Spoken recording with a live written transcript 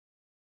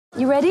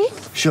You ready?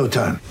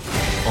 Showtime.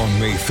 On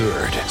May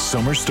 3rd,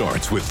 summer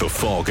starts with The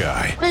Fall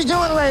Guy. Let's do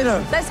it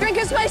later. Let's drink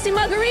a spicy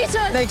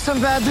margarita. Make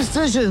some bad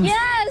decisions.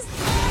 Yes!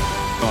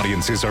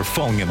 Audiences are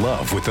falling in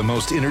love with the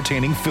most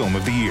entertaining film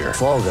of the year.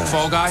 Fall Guy.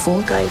 Fall Guy?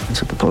 Fall guy.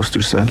 That's what the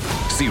poster said.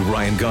 See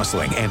Ryan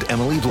Gosling and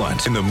Emily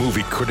Blunt in the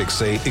movie critics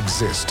say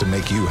exists to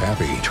make you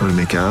happy. Trying to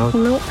make it out?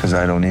 Nope. Because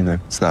I don't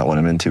either. It's not what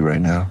I'm into right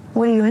now.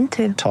 What are you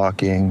into?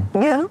 Talking.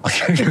 Yeah.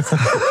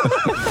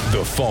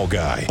 The Fall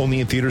Guy.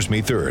 Only in theaters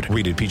May 3rd.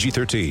 Rated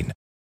PG-13.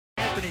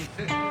 Anthony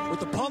with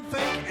the pump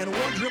fake and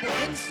one dribble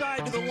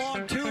inside to the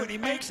long two, and he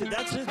makes it.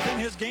 That's been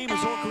his game his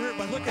whole career.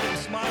 But look at him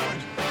smiling.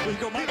 We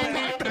go, my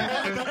bad.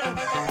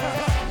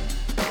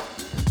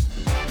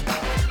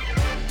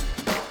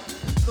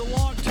 The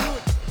long two.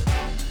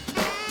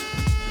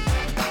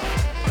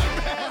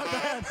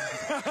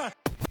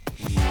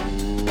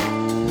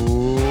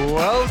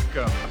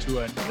 Welcome to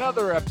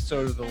another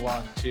episode of The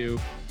Long Two.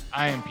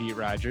 I am Pete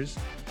Rogers.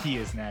 He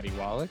is Natty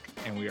Wallach,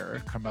 and we are a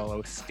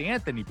Carmelo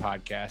Stanthony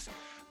podcast,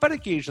 but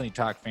occasionally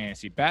talk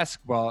fantasy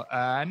basketball.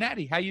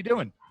 Natty, how you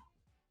doing?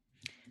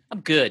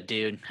 I'm good,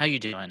 dude. How you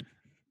doing?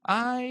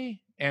 I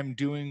am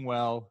doing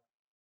well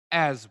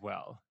as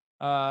well.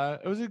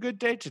 It was a good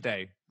day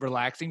today.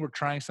 Relaxing. We're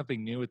trying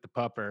something new with the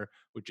pupper,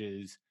 which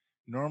is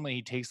normally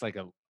he takes like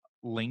a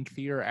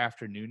lengthier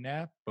afternoon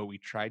nap, but we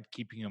tried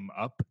keeping him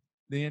up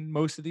in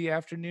most of the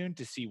afternoon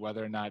to see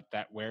whether or not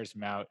that wears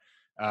him out,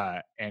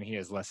 and he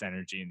has less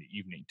energy in the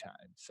evening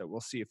time. So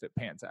we'll see if it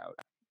pans out.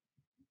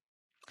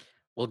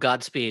 Well,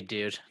 Godspeed,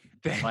 dude.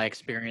 My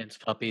experience,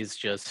 puppies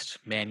just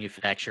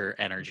manufacture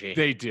energy.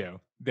 They do.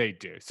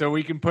 So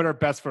we can put our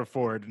best foot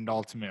forward, and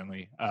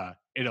ultimately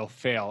it'll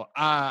fail.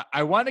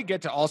 I want to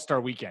get to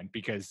All-Star Weekend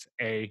because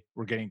A,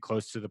 we're getting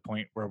close to the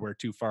point where we're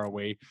too far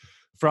away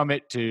from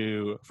it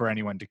for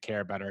anyone to care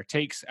about our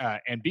takes,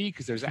 and B,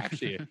 because there's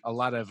actually a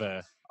lot of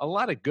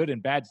good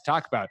and bad to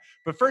talk about.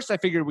 But first, I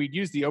figured we'd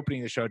use the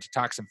opening of the show to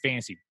talk some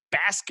fantasy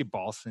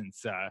basketball,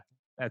 since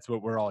that's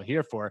what we're all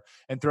here for,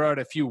 and throw out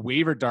a few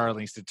waiver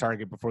darlings to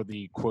target before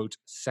the, quote,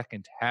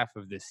 second half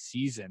of this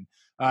season.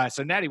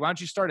 So, Natty, why don't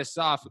you start us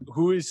off?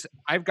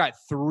 I've got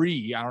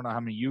three. I don't know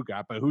how many you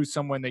got, but who's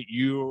someone that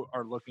you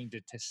are looking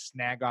to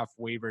snag off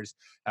waivers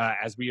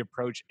as we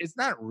approach? It's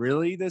not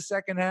really the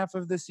second half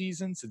of the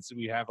season since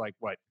we have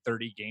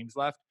 30 games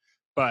left,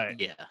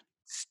 but Yeah.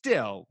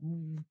 Still,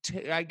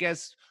 I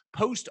guess,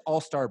 post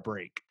All-Star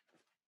break.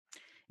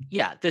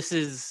 Yeah, this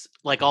is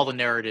like all the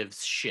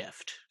narratives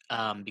shift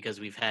because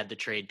we've had the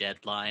trade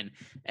deadline,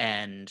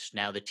 and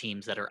now the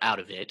teams that are out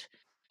of it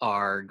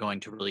are going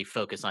to really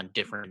focus on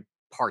different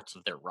parts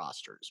of their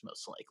rosters,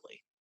 most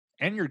likely.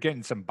 And you're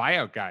getting some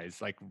buyout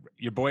guys, like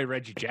your boy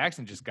Reggie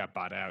Jackson just got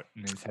bought out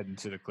and is heading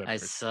to the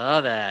Clippers. I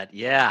saw that.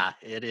 Yeah,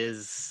 it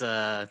is.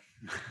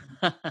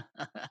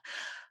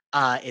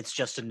 It's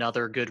just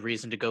another good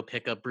reason to go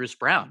pick up Bruce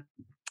Brown.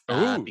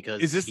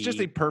 Because is this just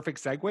a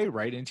perfect segue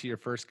right into your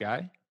first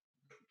guy?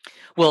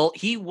 Well,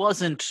 he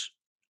wasn't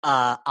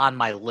on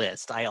my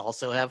list. I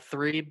also have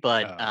three,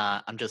 but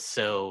I'm just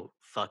so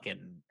fucking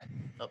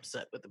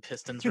upset with the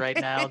Pistons right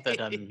now that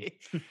I'm.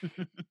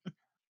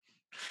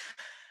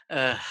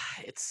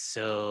 It's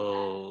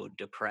so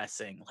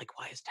depressing. Like,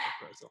 why is Derrick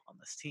Rose on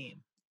this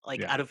team?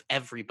 Out of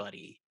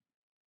everybody,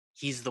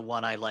 he's the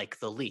one I like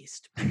the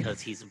least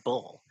because he's a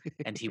bull,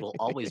 and he will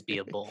always be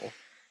a bull.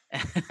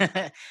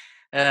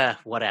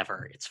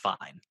 Whatever, it's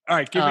fine. All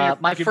right, give me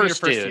your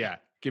first dude. Yeah,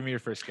 give me your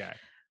first guy.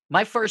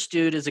 My first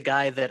dude is a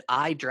guy that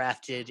I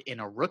drafted in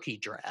a rookie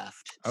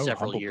draft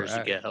several years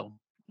ago.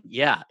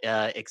 Yeah,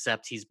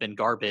 except he's been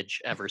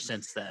garbage ever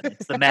since then.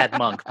 It's the Mad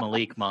Monk,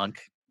 Malik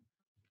Monk.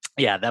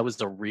 Yeah, that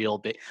was a real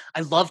big.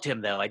 I loved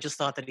him, though. I just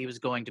thought that he was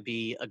going to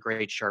be a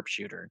great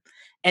sharpshooter.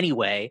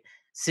 Anyway,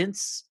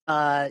 since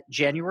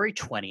January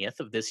 20th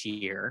of this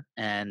year,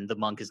 and the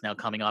Monk is now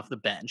coming off the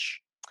bench,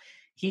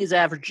 he is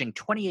averaging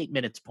 28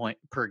 minutes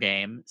per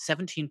game,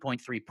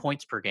 17.3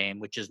 points per game,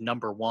 which is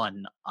number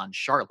one on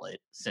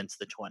Charlotte since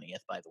the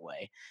 20th, by the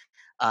way.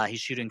 He's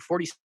shooting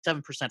 47%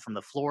 from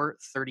the floor,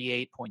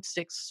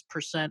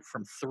 38.6%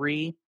 from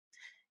three.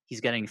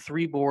 He's getting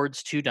 3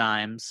 boards, 2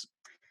 dimes.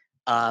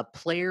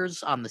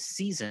 Players on the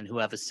season who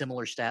have a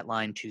similar stat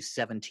line to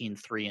 17,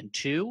 3, and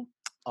 2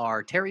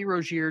 are Terry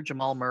Rozier,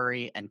 Jamal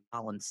Murray, and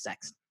Colin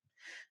Sexton.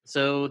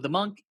 So the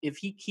Monk, if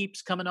he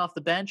keeps coming off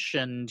the bench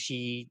and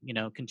he,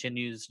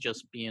 continues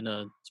just being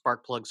a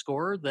spark plug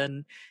scorer,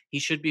 then he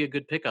should be a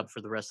good pickup for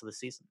the rest of the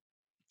season.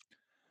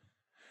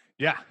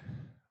 Yeah,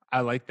 I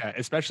like that,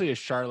 especially as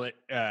Charlotte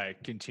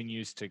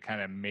continues to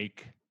kind of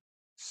make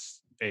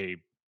a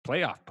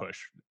playoff push.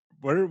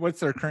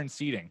 What's their current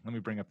seeding? Let me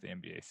bring up the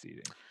NBA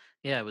seeding.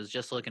 Yeah, I was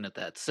just looking at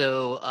that.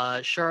 So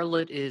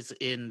Charlotte is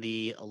in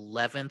the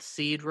 11th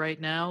seed right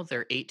now.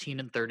 They're 18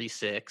 and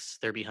 36.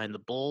 They're behind the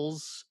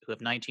Bulls, who have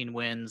 19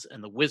 wins,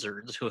 and the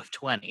Wizards, who have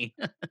 20.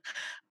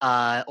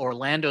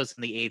 Orlando's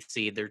in the 8th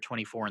seed. They're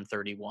 24 and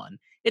 31.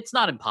 It's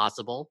not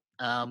impossible.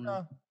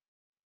 No.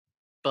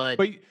 But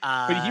he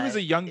was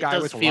a young guy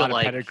with a lot of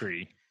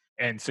pedigree.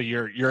 And so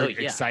you're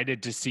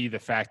excited to see the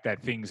fact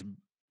that things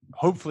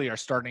hopefully are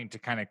starting to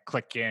kind of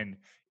click in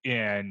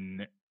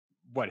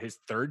his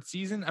third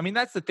season. I mean,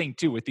 that's the thing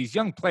too with these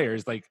young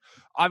players. Like,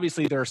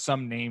 obviously there are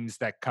some names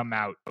that come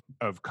out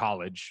of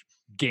college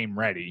game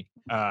ready.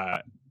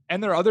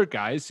 And there are other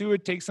guys who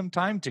would take some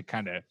time to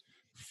kind of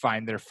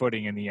find their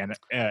footing in the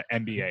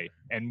NBA.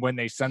 And when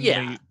they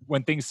suddenly,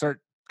 when things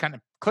start kind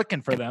of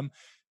clicking for them,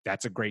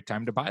 that's a great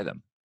time to buy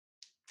them.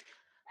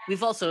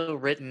 We've also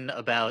written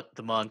about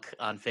the Monk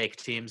on fake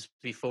teams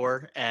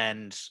before,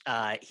 and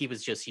he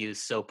was just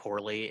used so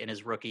poorly in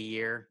his rookie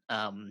year.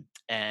 And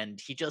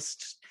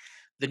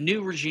the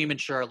new regime in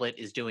Charlotte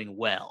is doing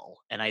well.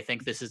 And I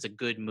think this is a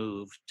good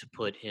move to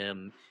put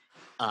him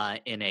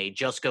in a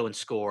just go and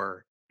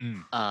score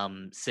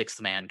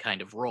sixth man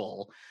kind of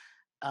role.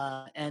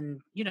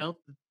 And,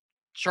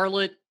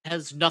 Charlotte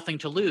has nothing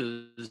to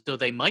lose, so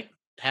they might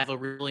have a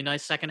really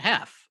nice second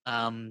half.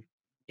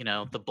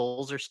 The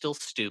Bulls are still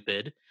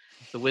stupid.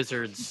 The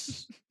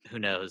Wizards, who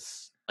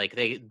knows? Like,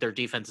 their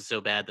defense is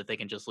so bad that they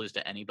can just lose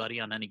to anybody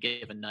on any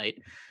given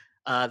night.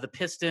 The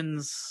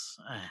Pistons,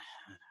 I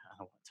don't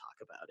want to talk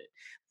about it.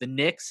 The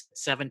Knicks,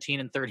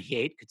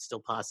 17-38, could still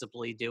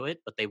possibly do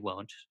it, but they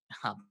won't,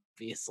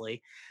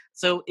 obviously.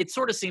 So it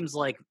sort of seems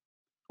like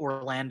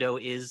Orlando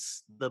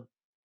is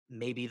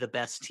maybe the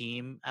best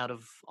team out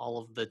of all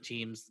of the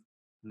teams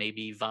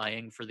maybe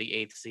vying for the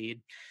 8th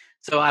seed.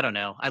 So I don't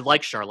know. I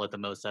like Charlotte the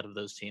most out of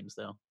those teams,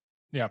 though.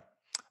 Yeah.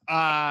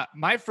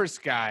 My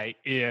first guy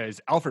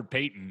is Elfrid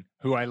Payton,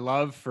 who I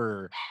love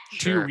for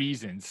two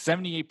reasons.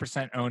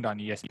 78% owned on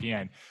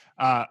ESPN.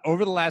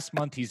 Over the last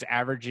month, he's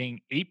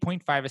averaging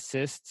 8.5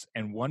 assists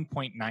and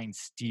 1.9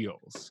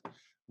 steals,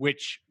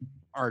 which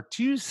are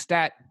two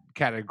stat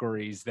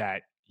categories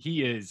that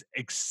he is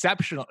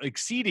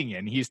exceeding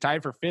in. He's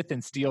tied for 5th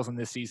in steals in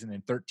this season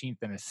and 13th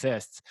in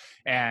assists.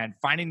 And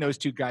finding those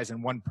two guys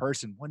in one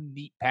person, one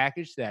neat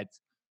package that's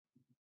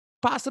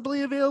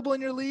possibly available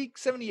in your league.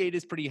 78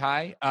 is pretty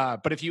high.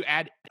 But if you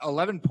add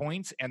 11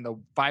 points and the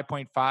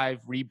 5.5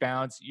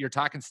 rebounds, you're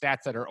talking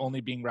stats that are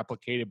only being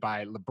replicated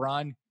by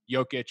LeBron,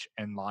 Jokic,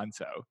 and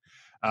Lonzo.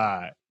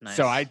 Nice.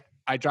 So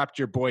I dropped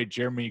your boy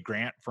Jeremy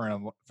Grant for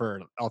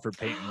Elfrid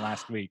Payton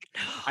last week.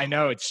 I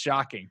know it's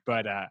shocking,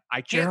 but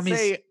I can't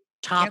say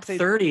top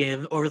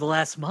 30 over the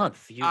last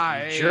month. You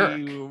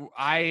jerk.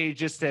 I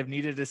just have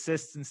needed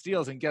assists and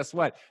steals, and guess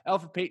what?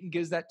 Elfrid Payton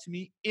gives that to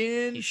me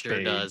in He spades.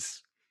 sure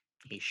does.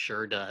 He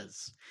sure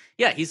does.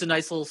 Yeah, he's a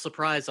nice little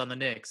surprise on the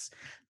Knicks.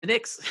 The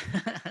Knicks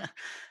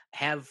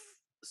have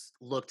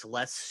looked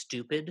less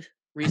stupid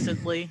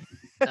recently.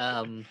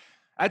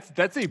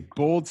 That's a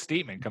bold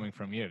statement coming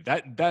from you.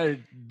 That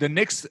the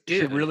Knicks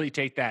should really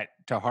take that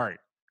to heart.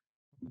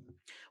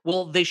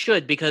 Well, they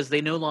should, because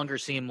they no longer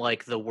seem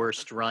like the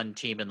worst run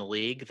team in the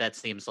league. That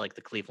seems like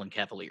the Cleveland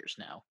Cavaliers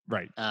now.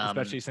 Right.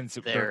 Especially since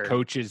their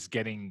coach is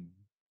getting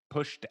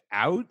pushed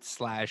out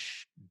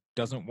 /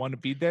 doesn't want to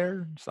be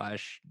there /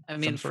 I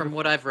mean, from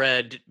what I've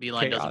read,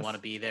 Beeline doesn't want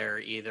to be there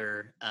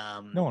either.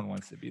 No one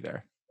wants to be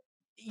there.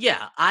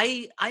 Yeah,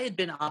 I had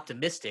been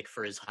optimistic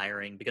for his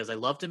hiring because I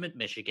loved him at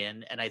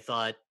Michigan, and I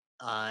thought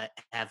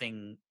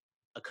having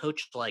a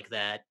coach like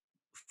that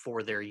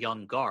for their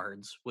young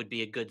guards would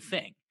be a good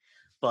thing.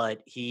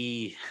 But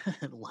he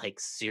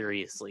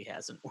seriously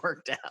hasn't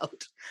worked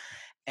out.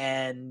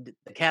 And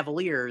the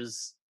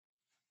Cavaliers,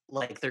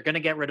 they're going to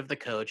get rid of the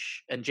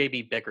coach, and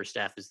JB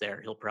Bickerstaff is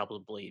there. He'll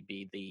probably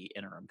be the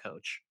interim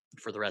coach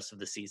for the rest of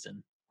the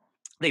season.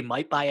 They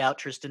might buy out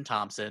Tristan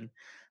Thompson.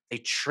 They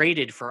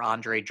traded for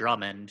Andre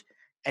Drummond,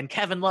 and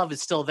Kevin Love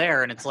is still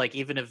there. And it's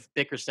even if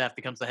Bickerstaff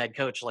becomes the head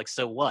coach,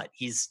 so what?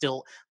 He's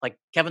still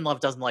Kevin Love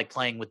doesn't like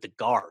playing with the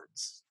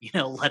guards,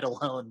 let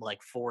alone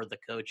for the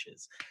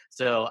coaches.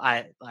 So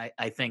I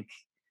think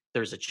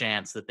there's a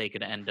chance that they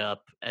could end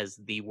up as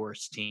the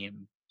worst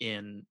team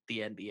in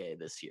the NBA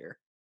this year.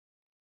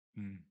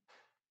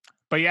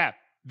 But yeah,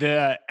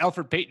 the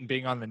Elfrid Payton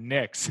being on the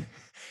Knicks,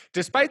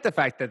 despite the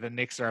fact that the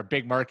Knicks are a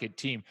big market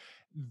team,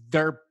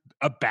 they're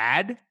a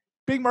bad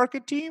big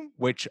market team,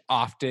 which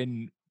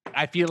often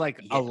I feel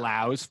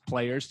allows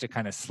players to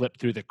kind of slip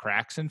through the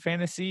cracks in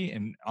fantasy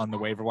and on the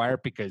waiver wire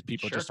because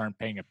people just aren't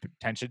paying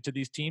attention to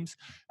these teams.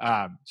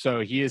 So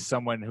he is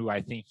someone who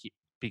I think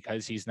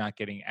because he's not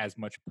getting as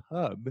much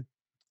pub,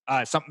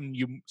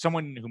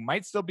 someone who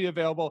might still be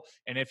available.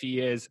 And if he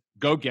is,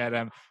 go get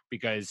him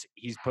because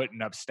he's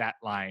putting up stat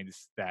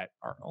lines that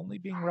are only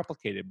being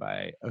replicated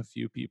by a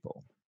few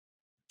people.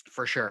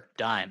 For sure.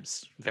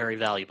 Dimes. Very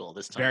valuable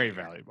this time. Very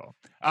valuable.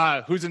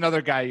 Who's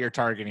another guy you're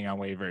targeting on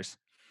waivers?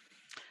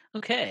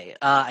 Okay.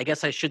 I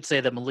guess I should say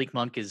that Malik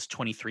Monk is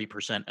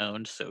 23%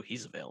 owned, so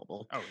he's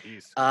available. Oh, he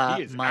is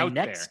out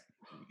there.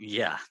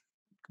 Yeah.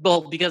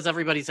 Well, because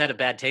everybody's had a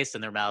bad taste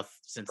in their mouth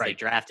since they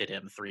drafted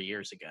him 3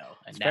 years ago.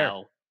 And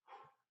now,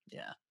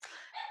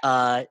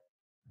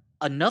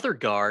 another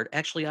guard.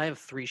 Actually, I have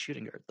 3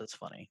 shooting guards. That's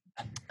funny.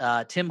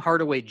 Tim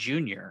Hardaway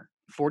Jr.,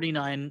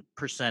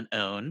 49%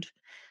 owned.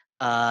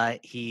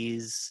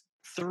 He's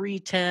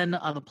 310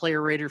 on the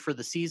player rater for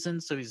the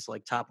season, so he's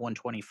top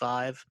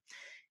 125.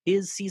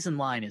 His season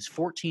line is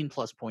 14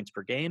 plus points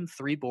per game,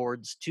 3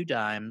 boards, 2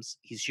 dimes.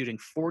 He's shooting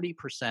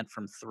 40%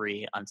 from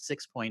 3 on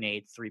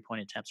 6.8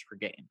 3-point attempts per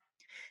game.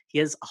 He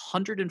has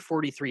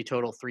 143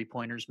 total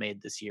 3-pointers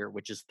made this year,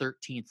 which is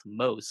 13th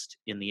most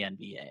in the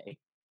NBA.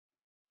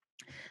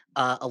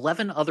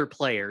 11 other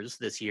players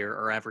this year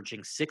are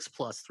averaging 6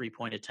 plus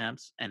 3-point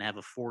attempts and have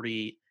a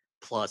 40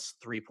 plus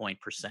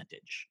 3-point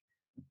percentage,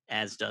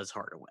 as does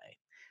Hardaway.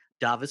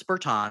 Davis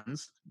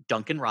Bertans,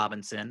 Duncan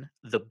Robinson,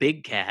 the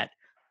Big Cat,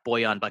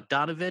 Bojan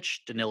Bogdanovic,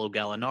 Danilo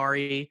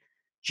Gallinari,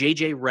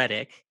 JJ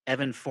Redick,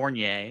 Evan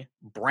Fournier,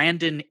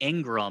 Brandon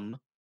Ingram,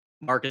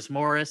 Marcus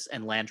Morris,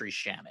 and Landry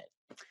Shamet.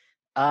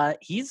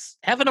 He's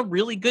having a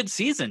really good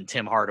season,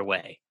 Tim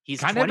Hardaway. He's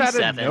kind 27.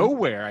 of out of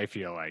nowhere, I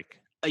feel like.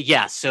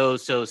 Yeah, so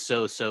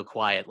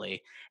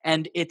quietly.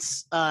 And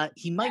it's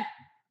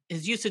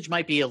his usage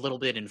might be a little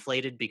bit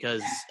inflated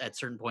because at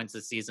certain points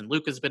this season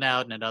Luka's been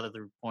out, and at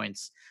other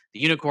points the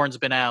Unicorn's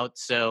been out.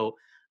 So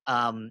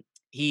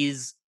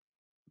he's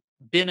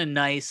been a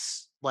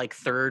nice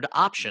third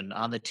option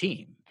on the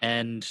team,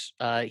 and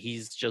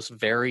he's just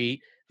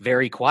very,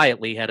 very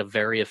quietly had a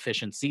very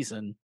efficient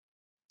season.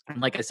 And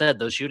like I said,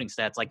 those shooting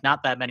stats,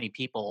 not that many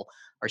people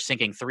are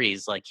sinking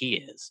threes like he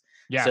is.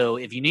 Yeah. So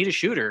if you need a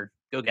shooter,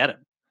 go get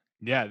him.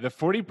 Yeah, the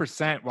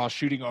 40% while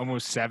shooting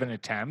almost 7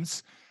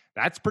 attempts,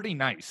 that's pretty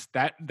nice.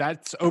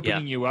 That's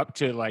opening you up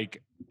to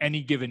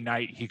any given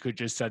night he could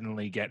just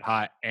suddenly get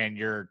hot, and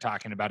you're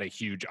talking about a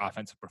huge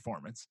offensive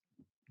performance.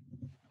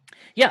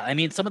 Yeah, I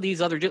mean, some of these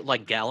other dudes,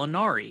 like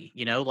Gallinari,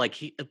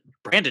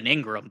 Brandon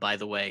Ingram, by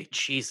the way,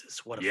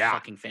 Jesus, what a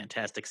fucking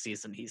fantastic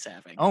season he's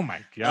having. Oh my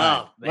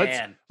God. Oh,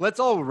 man. Let's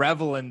all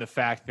revel in the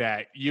fact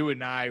that you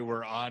and I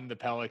were on the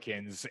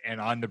Pelicans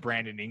and on the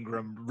Brandon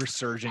Ingram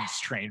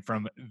resurgence train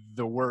from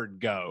the word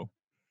go.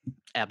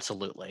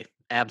 Absolutely.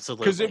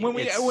 Because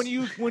whenever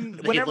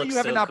you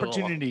have an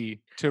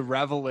opportunity to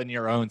revel in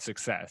your own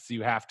success,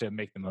 you have to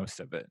make the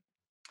most of it.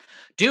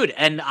 Dude,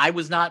 and I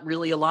was not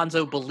really a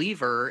Lonzo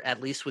believer,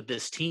 at least with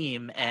this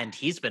team, and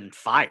he's been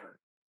fired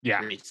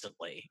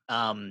recently.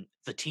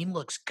 The team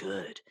looks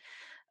good.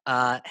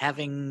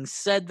 Having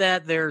said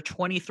that, they're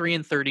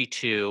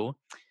 23-32.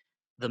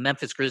 The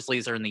Memphis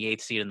Grizzlies are in the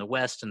 8th seed in the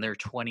West, and they're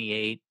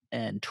 28-26.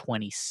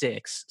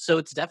 So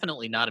it's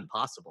definitely not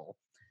impossible.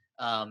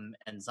 And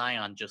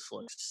Zion just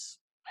looks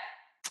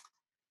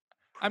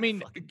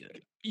fucking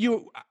good.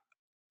 You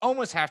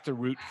almost have to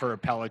root for a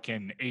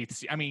Pelican 8th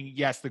seed. I mean,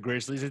 yes, the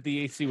Grizzlies at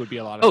the 8th seed would be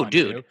a lot of fun.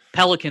 Too.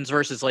 Pelicans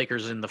versus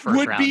Lakers in the first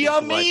round would be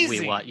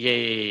amazing.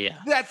 Yeah.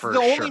 That's the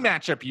only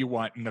matchup you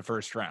want in the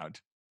first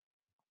round.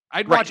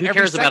 I'd watch Who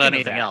every cares second about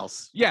anything of that.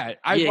 else? Yeah,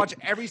 I'd watch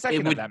every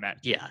second of that match.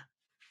 Yeah.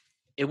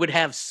 It would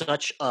have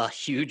such a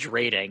huge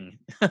rating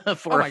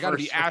for my God,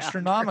 it'd be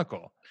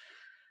astronomical.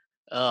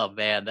 Oh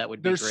man, that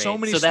would be There's great. so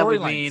many that would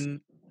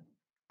storylines.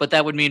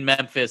 that would mean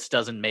Memphis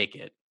doesn't make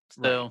it.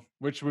 So right.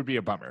 Which would be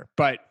a bummer.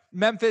 But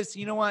Memphis,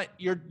 you know what?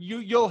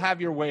 You'll have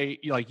your way.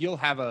 You'll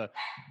have a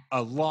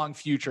long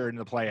future in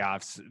the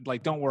playoffs.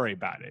 Don't worry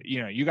about it.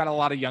 You got a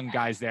lot of young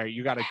guys there.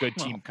 You got a good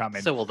team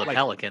coming. So will the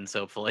Pelicans,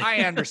 hopefully. I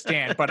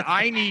understand, but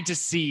I need to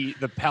see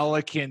the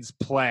Pelicans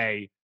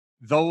play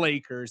the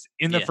Lakers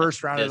in the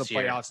first round of the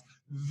playoffs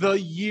the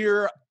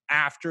year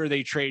after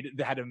they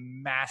had a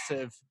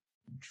massive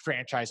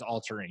franchise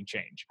altering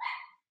change.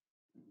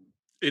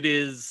 It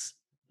is.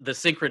 The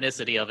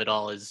synchronicity of it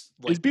all is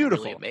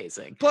beautiful, really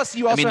amazing. Plus,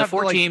 you also have the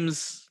 4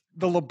 teams.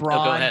 The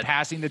LeBron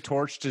passing the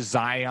torch to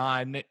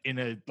Zion in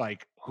a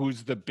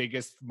who's the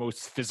biggest,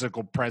 most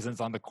physical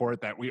presence on the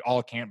court that we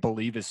all can't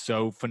believe is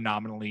so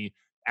phenomenally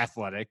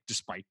athletic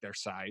despite their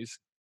size.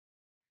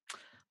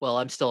 Well,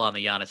 I'm still on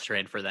the Giannis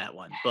train for that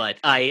one, but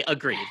I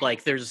agree.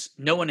 There's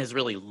no one has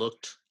really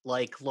looked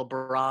like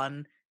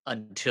LeBron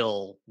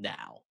until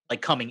now,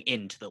 coming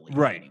into the league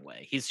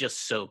anyway. He's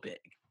just so big.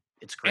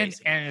 It's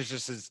crazy. And it's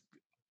just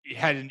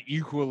had an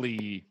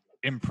equally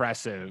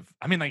impressive.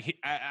 I mean,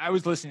 I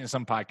was listening to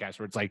some podcast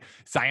where it's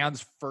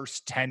Zion's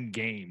first 10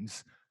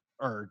 games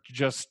are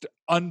just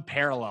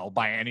unparalleled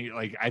by any.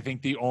 I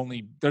think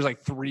there's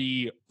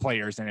 3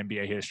 players in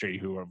NBA history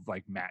who have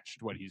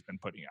matched what he's been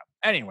putting up.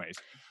 Anyways,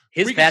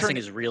 his passing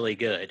is really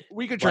good.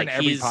 We could turn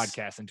every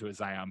podcast into a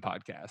Zion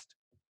podcast.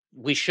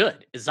 We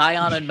should.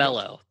 Zion and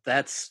Melo.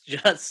 That's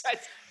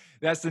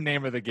that's the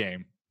name of the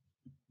game.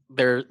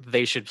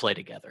 They should play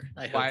together.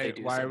 I hope they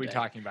do. Why are we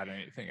talking about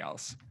anything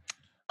else?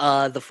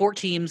 The 4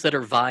 teams that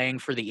are vying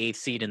for the 8th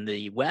seed in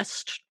the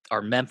West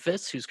are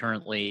Memphis, who's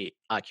currently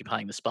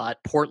occupying the spot,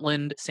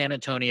 Portland, San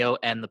Antonio,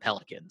 and the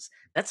Pelicans.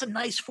 That's a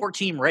nice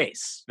 4-team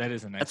race. That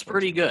is a nice. That's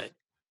pretty good.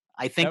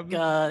 I think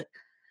the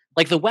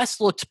West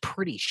looked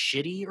pretty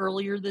shitty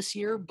earlier this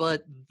year,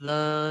 but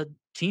the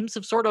teams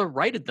have sort of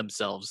righted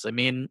themselves. I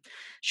mean,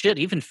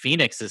 even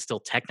Phoenix is still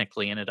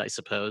technically in it, I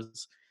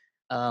suppose.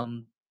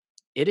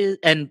 It is,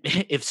 and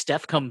if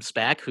Steph comes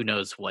back, who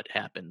knows what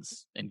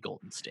happens in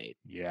Golden State?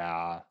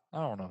 Yeah, I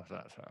don't know if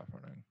that's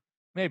happening.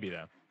 Maybe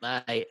though.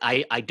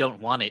 I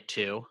don't want it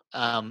to.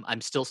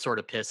 I'm still sort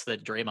of pissed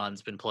that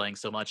Draymond's been playing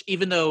so much,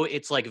 even though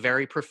it's like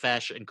very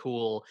profesh and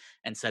cool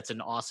and sets an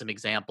awesome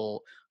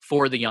example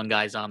for the young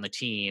guys on the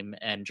team.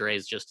 And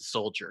Dre's just a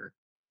soldier.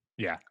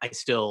 Yeah. I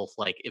still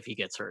like if he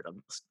gets hurt,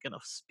 I'm just gonna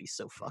be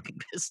so fucking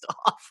pissed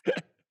off.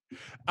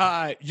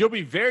 You'll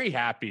be very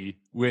happy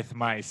with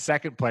my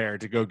second player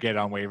to go get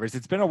on waivers.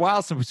 It's been a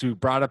while since we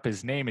brought up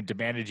his name and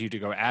demanded you to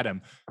go at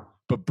him,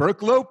 but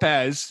Brook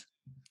Lopez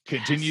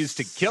continues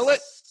to kill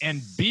it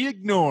and be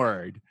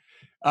ignored.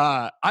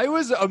 I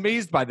was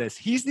amazed by this.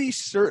 He's the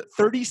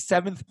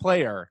 37th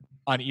player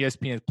on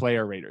ESPN's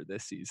player rater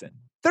this season.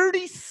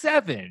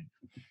 37.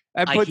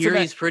 I hear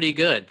he's pretty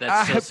good.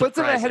 That's so puts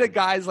him ahead of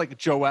guys like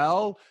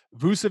Joel,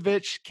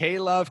 Vucevic,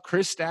 K-Love,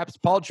 Chris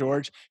Stapps, Paul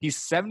George. He's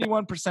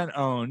 71%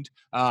 owned.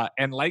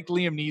 And like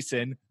Liam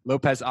Neeson,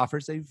 Lopez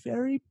offers a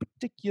very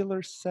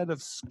particular set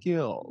of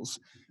skills,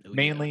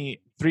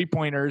 mainly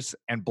three-pointers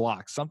and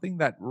blocks, something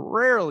that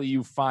rarely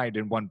you find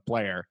in one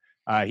player.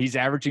 He's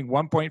averaging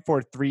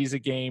 1.4 threes a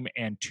game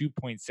and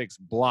 2.6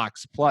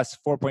 blocks, plus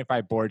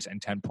 4.5 boards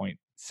and 10.6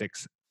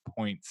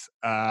 points.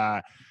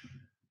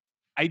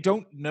 I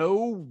don't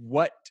know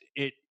what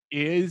it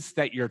is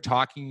that you're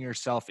talking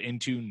yourself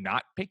into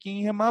not picking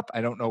him up.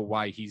 I don't know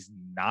why he's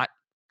not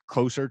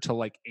closer to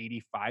like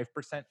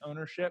 85%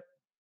 ownership,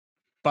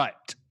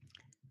 but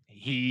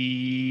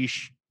he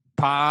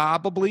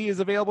probably is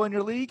available in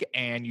your league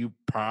and you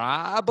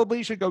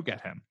probably should go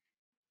get him.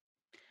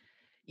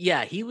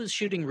 Yeah, he was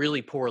shooting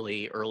really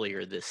poorly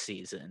earlier this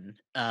season,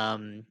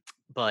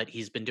 but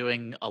he's been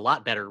doing a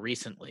lot better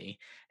recently.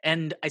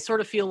 And I sort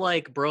of feel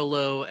like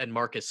Brolo and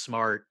Marcus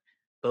Smart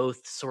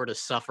both sort of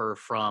suffer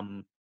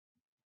from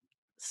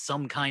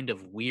some kind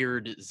of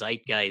weird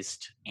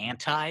zeitgeist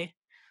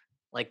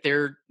like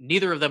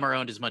neither of them are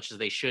owned as much as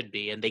they should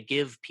be, and they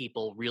give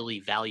people really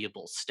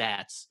valuable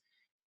stats,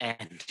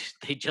 and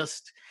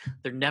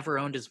they're never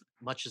owned as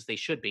much as they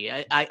should be.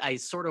 I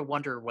sort of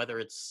wonder whether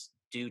it's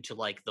due to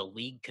like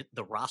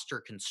the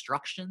roster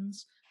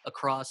constructions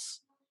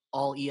across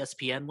all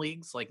ESPN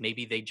leagues. Like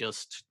maybe they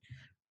just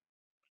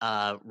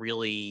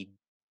really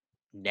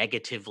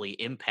negatively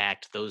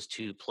impact those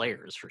two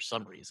players for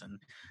some reason.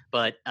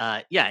 But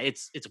yeah,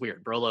 it's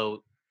weird. Brolo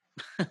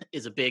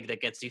is a big that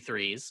gets you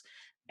threes,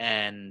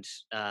 and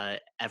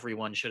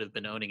everyone should have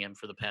been owning him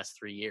for the past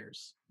 3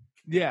 years.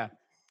 Yeah,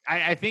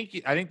 I think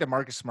that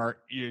Marcus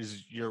Smart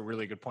is your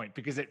really good point,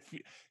 because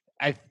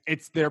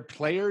it's their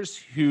players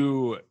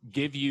who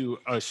give you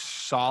a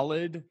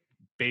solid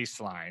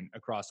baseline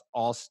across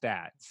all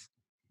stats,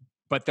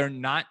 but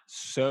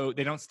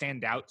they don't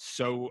stand out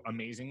so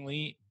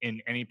amazingly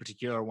in any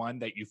particular one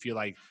that you feel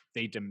like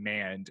they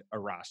demand a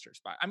roster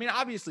spot. I mean,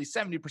 obviously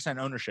 70%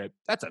 ownership,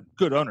 that's a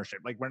good ownership.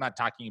 Like we're not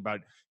talking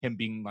about him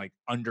being like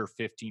under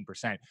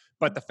 15%,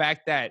 but the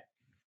fact that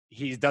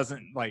he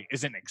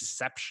isn't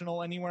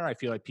exceptional anywhere. I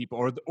feel like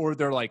people, or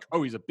they're like,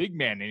 oh, he's a big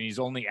man and he's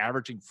only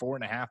averaging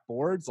 4.5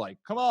 boards. Like,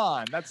 come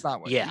on, that's not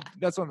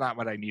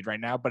what I need right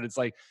now. But it's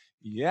like,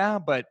 yeah,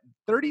 but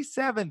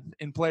 37th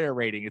in player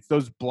rating. It's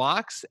those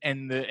blocks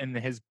and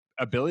his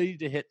ability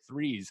to hit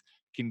threes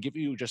can give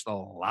you just a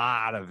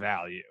lot of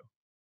value.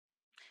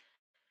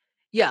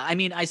 Yeah, I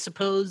mean, I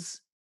suppose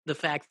the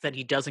fact that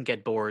he doesn't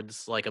get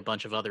boards like a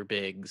bunch of other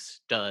bigs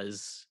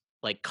does,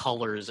 like,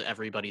 colors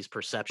everybody's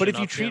perception. But if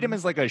you treat him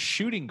as like a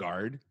shooting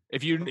guard,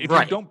 if you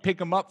don't pick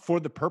him up for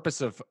the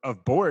purpose of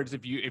boards,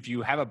 if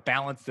you have a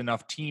balanced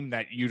enough team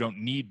that you don't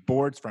need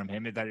boards from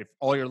him, that if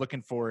all you're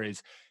looking for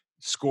is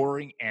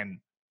scoring and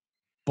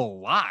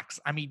blocks,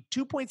 I mean,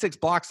 2.6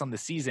 blocks on the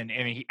season,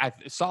 and I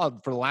saw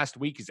for the last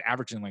week he's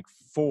averaging like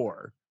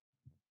 4,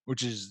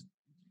 which is,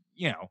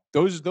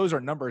 those are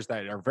numbers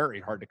that are very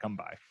hard to come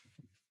by.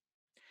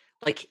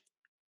 Like,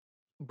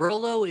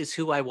 Brolo is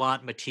who I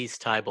want Matisse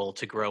Thybulle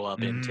to grow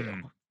up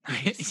into.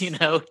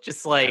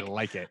 Just like, I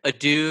like it. A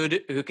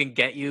dude who can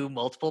get you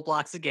multiple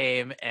blocks a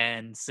game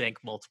and sink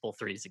multiple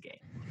threes a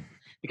game,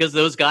 because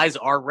those guys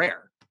are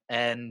rare.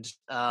 And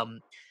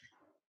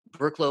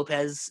Brook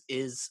Lopez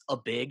is a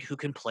big who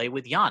can play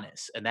with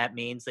Giannis, and that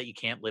means that you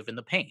can't live in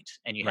the paint,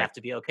 and you have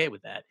to be okay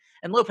with that.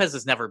 And Lopez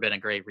has never been a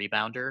great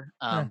rebounder,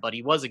 but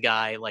he was a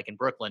guy like in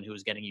Brooklyn who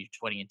was getting you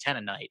 20 and 10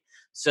 a night.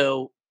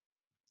 So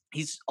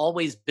he's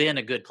always been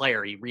a good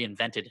player. He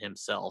reinvented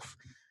himself.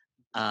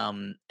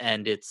 And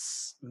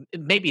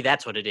maybe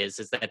that's what it is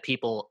that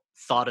people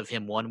thought of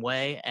him one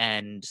way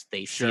and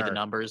they see the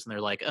numbers and they're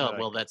like, oh,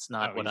 well, that's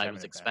not what I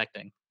was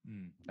expecting.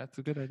 That's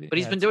a good idea. But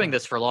he's been doing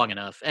this for long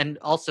enough. And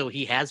also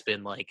he has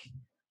been like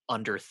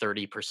under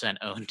 30%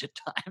 owned at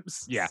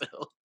times. Yeah.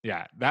 So.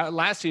 Yeah. That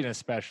last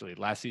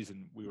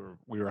season, we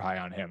were high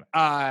on him.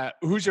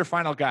 Who's your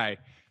final guy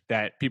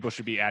that people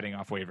should be adding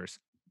off waivers?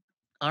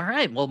 All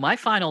right. Well, my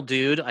final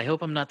dude, I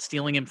hope I'm not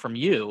stealing him from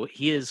you.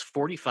 He is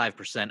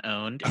 45%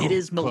 owned. It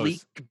is Malik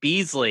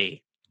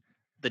Beasley,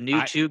 the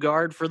new 2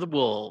 guard for the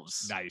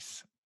Wolves.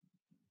 Nice.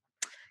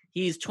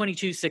 He's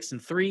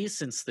 22-6-3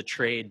 since the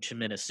trade to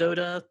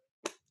Minnesota.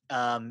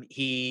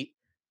 He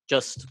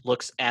just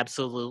looks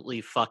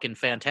absolutely fucking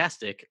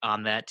fantastic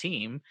on that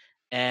team.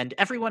 And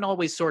everyone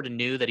always sort of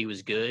knew that he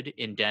was good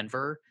in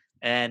Denver.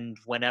 And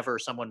whenever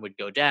someone would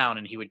go down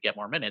and he would get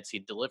more minutes,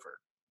 he'd deliver.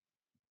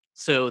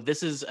 So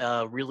this is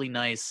a really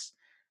nice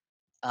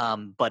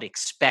but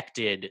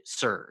expected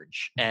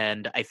surge.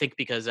 And I think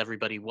because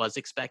everybody was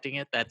expecting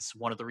it, that's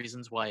one of the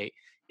reasons why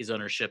his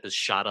ownership has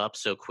shot up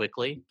so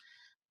quickly.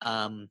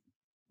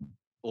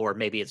 Or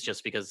maybe it's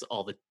just because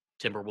all the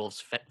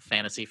Timberwolves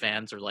fantasy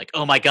fans are like,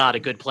 oh my God, a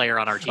good player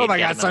on our team. Oh my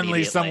God,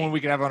 suddenly someone we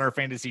can have on our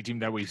fantasy team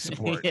that we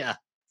support. Yeah,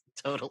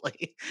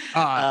 totally.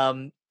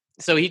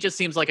 So he just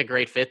seems like a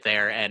great fit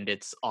there, and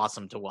it's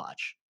awesome to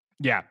watch.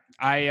 Yeah,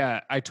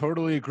 I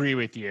totally agree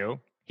with you.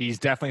 He's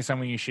definitely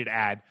someone you should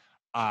add.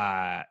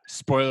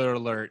 Spoiler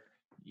alert,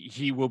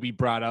 he will be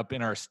brought up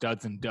in our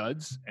studs and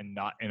duds and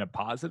not in a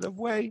positive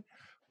way.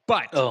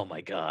 But oh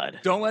my God,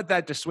 don't let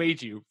that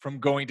dissuade you from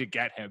going to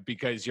get him,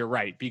 because you're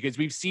right. Because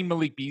we've seen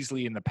Malik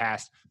Beasley in the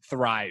past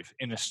thrive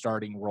in a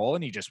starting role,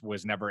 and he just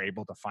was never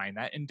able to find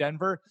that in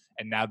Denver.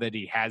 And now that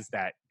he has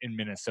that in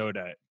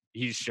Minnesota,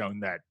 he's shown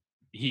that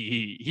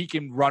he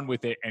can run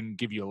with it and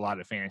give you a lot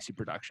of fantasy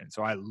production.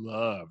 So I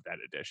love that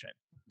addition.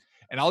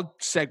 And I'll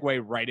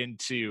segue right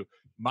into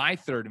my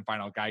third and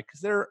final guy, because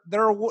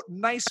they're a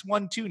nice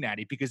one too,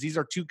 Natty, because these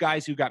are two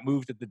guys who got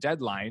moved at the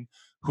deadline,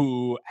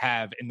 who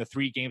have, in the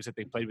 3 games that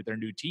they played with their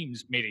new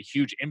teams, made a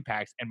huge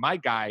impact. And my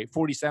guy,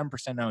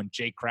 47% owned,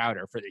 Jay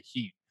Crowder for the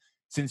Heat.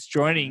 Since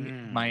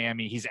joining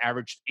Miami, he's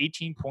averaged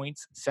 18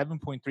 points,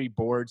 7.3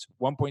 boards,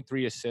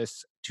 1.3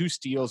 assists, 2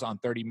 steals on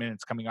 30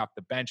 minutes coming off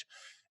the bench.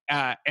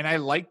 And I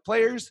like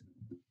players,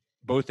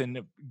 both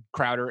in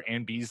Crowder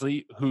and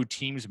Beasley, who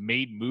teams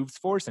made moves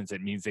for, since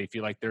it means they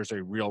feel like there's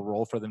a real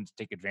role for them to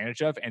take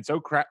advantage of. And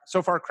so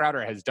far,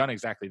 Crowder has done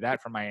exactly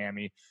that for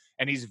Miami,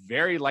 and he's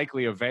very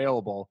likely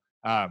available.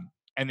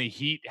 And the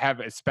Heat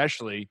have,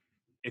 especially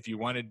if you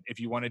want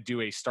to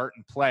do a start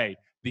and play,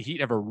 the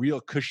Heat have a real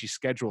cushy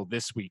schedule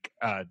this week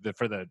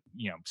for the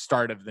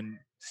start of the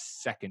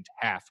second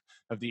half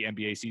of the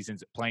NBA season,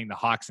 playing the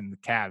Hawks and the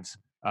Cavs.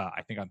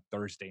 I think on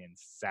Thursday and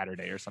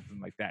Saturday or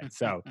something like that.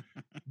 So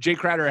Jay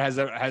Crowder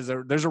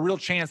there's a real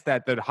chance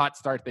that the hot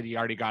start that he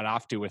already got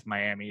off to with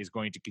Miami is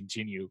going to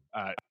continue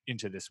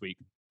into this week.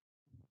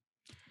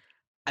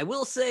 I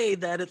will say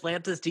that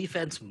Atlanta's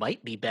defense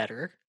might be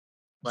better.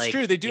 It's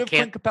true. They do have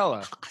Clint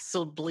Capella.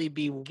 Possibly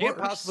be worse. Can't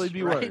possibly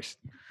be worse.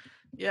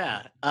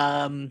 Yeah.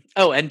 And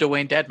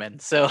Dwayne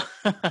Dedmon. So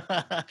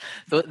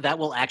that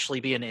will actually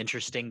be an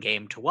interesting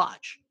game to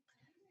watch.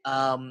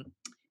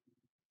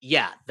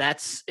 Yeah,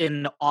 that's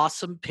an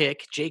awesome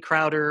pick. Jay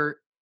Crowder's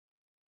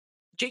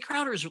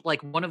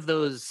like one of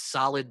those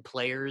solid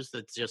players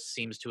that just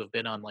seems to have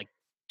been on like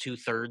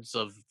 2/3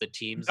 of the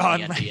teams in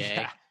the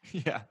NBA.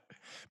 Yeah.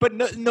 But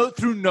no,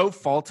 through no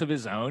fault of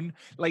his own.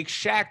 Like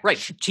Shaq, right?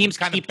 Teams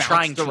kind of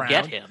trying to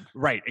get him.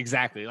 Right,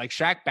 exactly. Like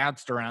Shaq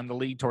bounced around the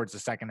league towards the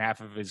second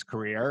half of his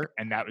career,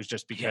 and that was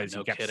just because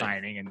he kept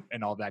signing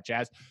and all that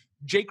jazz.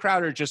 Jay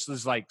Crowder just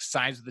was like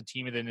signs with the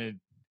team, and then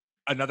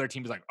another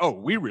team is like, oh,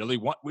 we really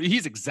want,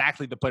 he's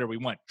exactly the player we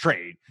want,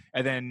 trade.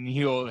 And then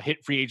he'll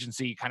hit free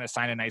agency, kind of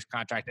sign a nice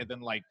contract. And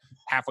then like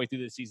halfway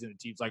through the season, the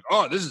team's like,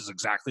 oh, this is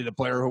exactly the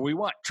player who we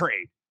want,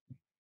 trade.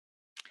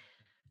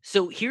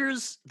 So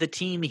here's the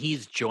team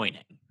he's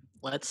joining.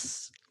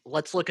 Let's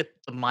look at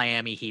the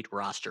Miami Heat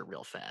roster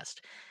real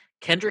fast.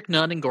 Kendrick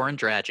Nunn and Goran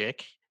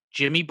Dragic,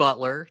 Jimmy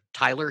Butler,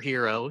 Tyler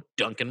Hero,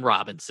 Duncan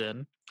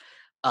Robinson,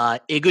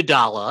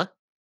 Iguodala,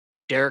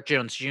 Derek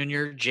Jones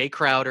Jr., Jay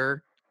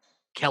Crowder,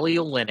 Kelly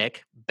Olynyk,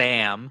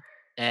 Bam,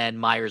 and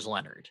Myers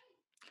Leonard.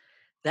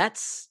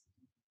 That's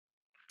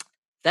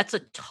a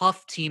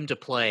tough team to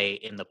play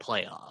in the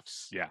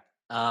playoffs. Yeah.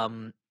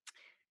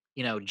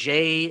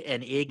 Jay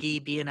and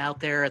Iggy being out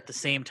there at the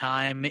same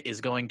time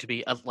is going to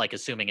be like,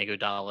 assuming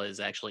Iguodala is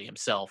actually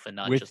himself and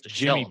not with just a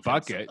shell Jimmy of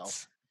buckets.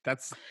 Himself.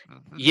 That's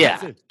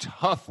a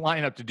tough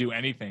lineup to do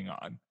anything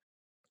on.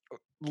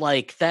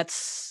 Like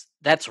that's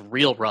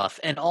real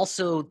rough. And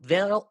also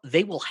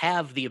they will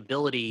have the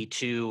ability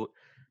to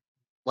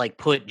like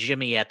put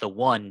Jimmy at the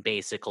 1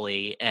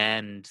 basically,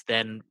 and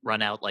then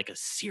run out like a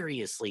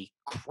seriously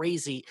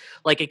crazy,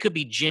 like it could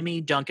be Jimmy,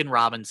 Duncan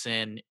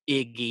Robinson,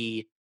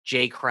 Iggy,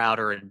 Jay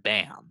Crowder, and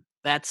Bam.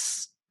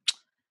 That's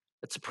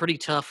a pretty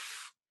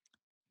tough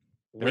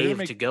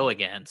wave to go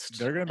against.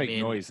 They're going to make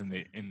noise in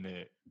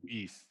the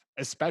East,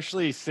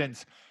 especially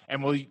since,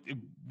 and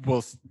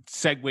we'll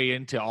segue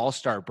into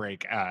All-Star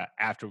break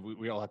after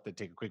we all have to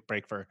take a quick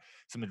break for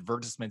some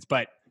advertisements,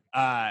 but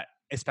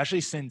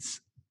especially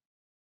since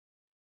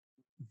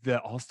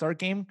the All-Star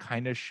game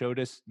kind of showed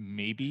us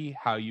maybe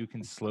how you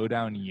can slow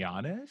down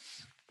Giannis.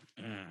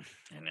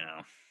 I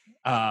know.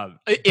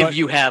 If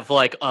you have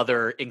like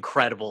other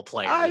incredible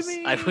players,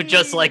 I would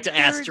just like to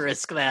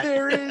asterisk that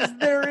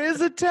there is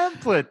a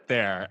template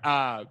there.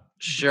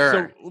 Sure.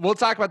 So we'll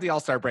talk about the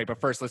All-Star break, but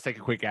first let's take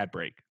a quick ad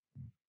break.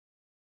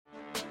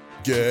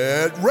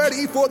 Get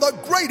ready for the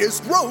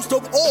greatest roast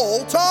of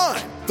all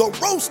time, the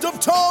Roast of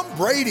Tom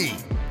Brady,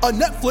 a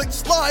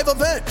Netflix live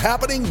event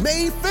happening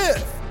May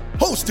 5th.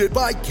 hosted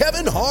by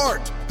Kevin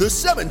Hart. The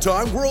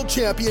 7-time world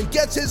champion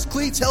gets his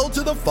cleats held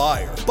to the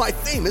fire by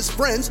famous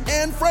friends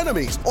and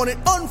frenemies on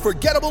an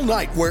unforgettable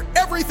night where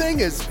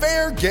everything is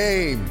fair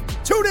game.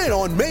 Tune in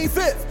on May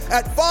 5th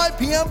at 5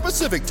 p.m.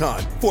 Pacific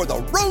time for the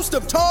Roast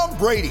of Tom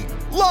Brady,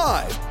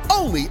 live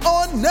only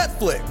on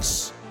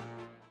Netflix.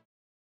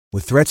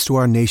 With threats to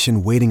our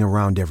nation waiting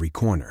around every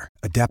corner,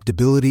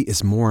 adaptability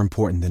is more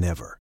important than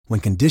ever. When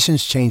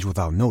conditions change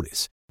without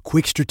notice,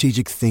 quick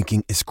strategic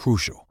thinking is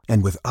crucial.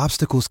 And with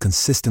obstacles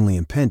consistently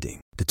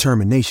impending,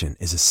 determination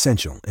is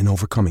essential in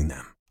overcoming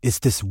them. It's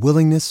this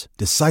willingness,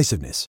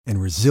 decisiveness,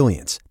 and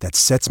resilience that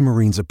sets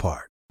Marines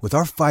apart. With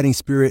our fighting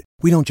spirit,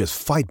 we don't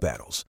just fight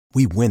battles,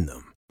 we win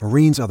them.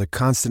 Marines are the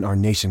constant our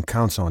nation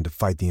counts on to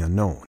fight the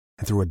unknown.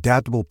 And through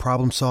adaptable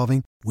problem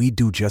solving, we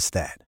do just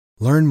that.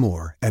 Learn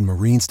more at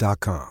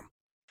marines.com.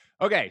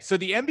 Okay, so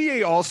the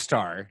NBA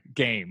All-Star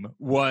game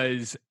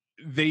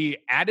they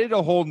added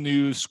a whole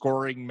new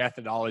scoring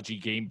methodology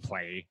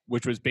gameplay,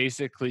 which was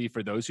basically,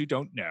 for those who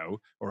don't know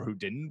or who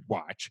didn't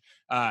watch,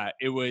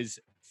 it was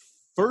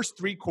first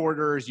 3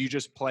 quarters, you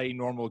just play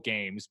normal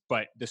games,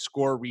 but the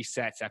score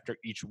resets after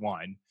each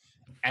one.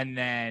 And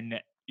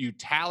then you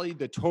tally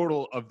the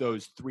total of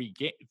those 3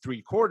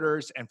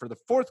 quarters. And for the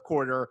 4th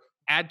quarter,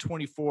 add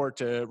 24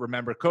 to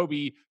remember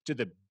Kobe to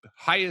the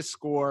highest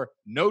score,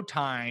 no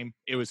time.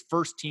 It was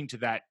first team to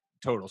that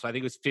total. So I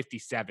think it was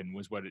 57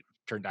 was what it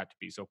turned out to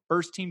be. So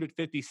first team to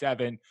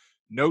 57,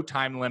 no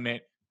time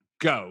limit,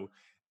 go.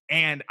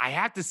 And I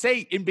have to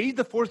say, it made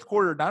the 4th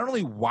quarter not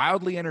only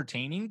wildly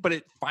entertaining, but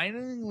it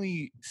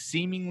finally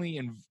seemingly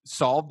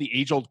solved the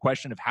age-old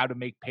question of how to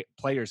make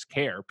players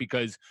care,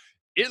 because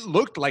it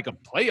looked like a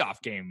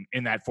playoff game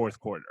in that 4th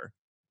quarter.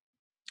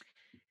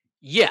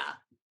 Yeah.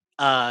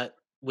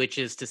 Which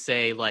is to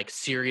say, like,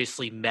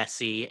 seriously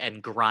messy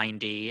and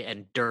grindy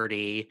and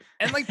dirty.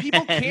 And, like,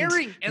 people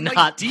caring. And, not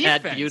like,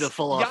 defense. That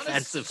beautiful Giannis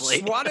offensively.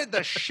 swatted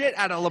the shit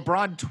out of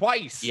LeBron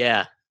twice.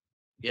 Yeah.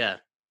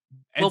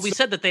 And we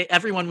said that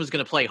everyone was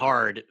going to play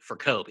hard for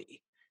Kobe.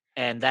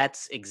 And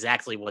that's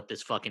exactly what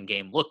this fucking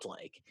game looked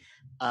like.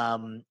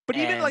 But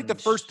even, like, the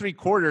first 3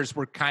 quarters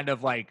were kind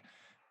of like,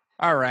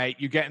 all right,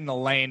 you get in the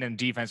lane and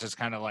defense just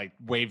kind of, like,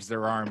 waves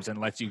their arms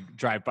and lets you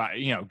drive by,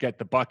 get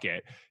the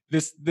bucket.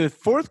 The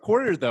 4th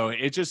quarter, though,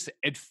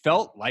 it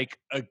felt like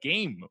a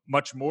game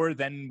much more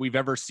than we've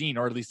ever seen,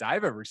 or at least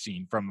I've ever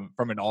seen from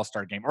an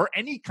All-Star game or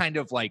any kind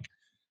of, like,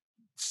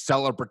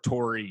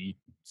 celebratory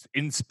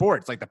in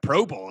sports. Like, the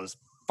Pro Bowl is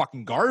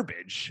fucking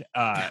garbage.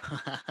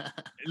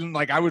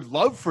 Like, I would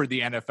love for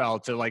the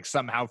NFL to, like,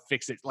 somehow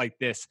fix it like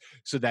this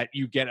so that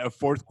you get a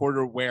 4th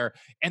quarter where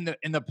and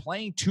the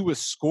playing to a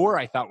score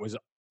I thought was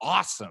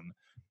awesome,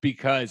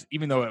 because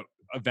even though it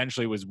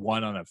eventually was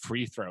won on a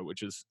free throw,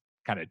 which is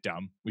kind of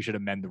dumb. We should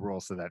amend the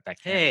rules so that can't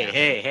happen.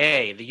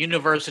 Hey, the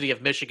University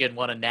of Michigan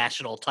won a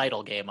national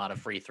title game on a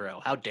free throw.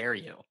 How dare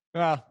you?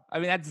 Well, I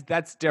mean,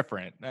 that's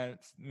different.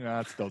 That's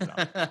still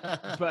dumb.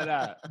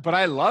 But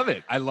I love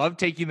it. I love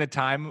taking the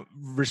time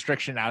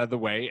restriction out of the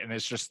way, and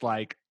it's just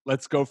like,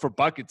 let's go for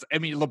buckets. I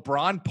mean,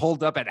 LeBron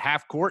pulled up at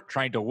half court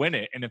trying to win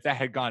it, and if that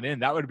had gone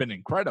in, that would have been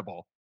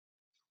incredible.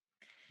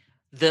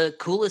 The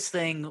coolest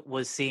thing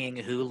was seeing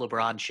who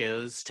LeBron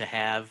chose to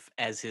have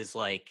as his,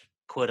 like,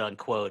 quote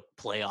unquote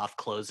playoff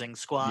closing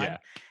squad. Yeah.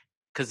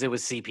 Because it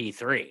was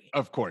CP3.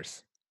 Of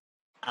course.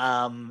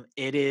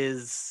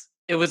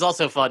 It was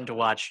also fun to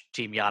watch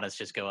Team Giannis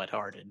just go at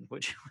Harden,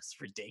 which was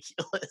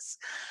ridiculous.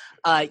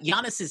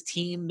 Giannis's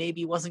team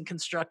maybe wasn't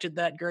constructed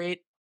that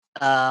great.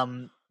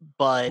 But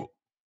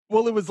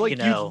well, it was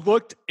like you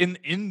looked in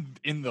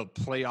the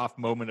playoff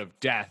moment of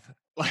death,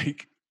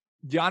 like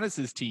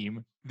Giannis's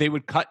team, they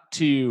would cut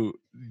to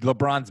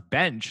LeBron's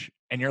bench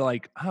and you're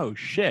like, oh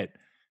shit.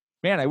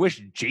 Man, I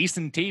wish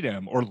Jason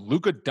Tatum or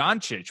Luka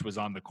Doncic was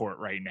on the court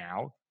right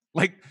now.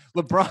 Like,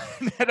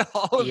 LeBron had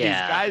all of these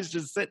guys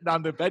just sitting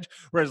on the bench.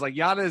 Whereas, like,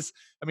 Giannis,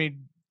 I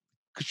mean,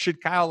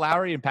 should Kyle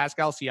Lowry and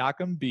Pascal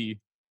Siakam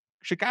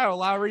should Kyle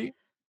Lowry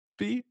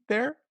be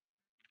there?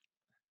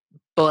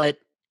 But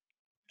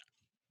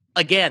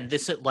again,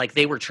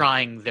 they were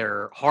trying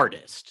their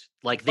hardest.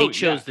 Like, they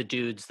chose the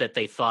dudes that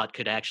they thought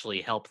could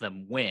actually help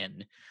them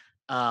win.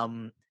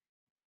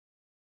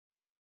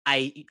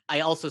 I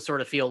also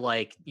sort of feel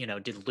like,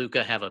 did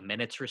Luka have a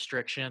minutes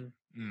restriction?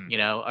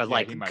 Or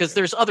like, because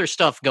there's other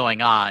stuff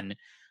going on.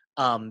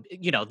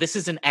 This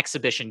is an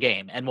exhibition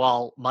game. And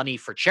while money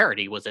for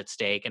charity was at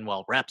stake, and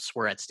while reps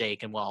were at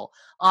stake, and while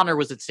honor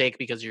was at stake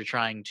because you're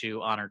trying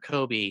to honor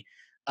Kobe,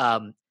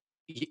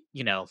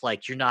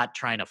 like, you're not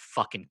trying to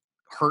fucking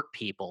hurt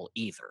people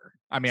either.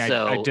 I mean,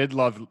 I did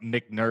love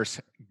Nick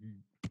Nurse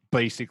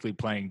basically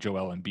playing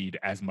Joel Embiid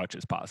as much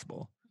as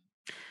possible.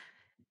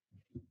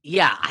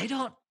 Yeah,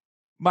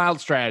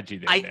 mild strategy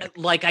there.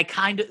 I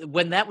kind of,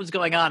 when that was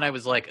going on, I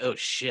was like, oh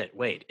shit,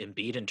 wait,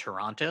 Embiid in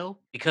Toronto?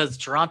 Because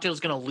Toronto's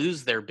going to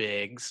lose their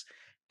bigs,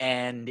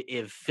 and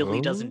if Philly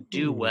doesn't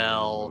do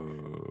well,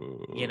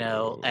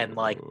 and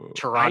like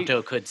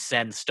Toronto could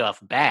send stuff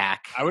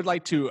back. I would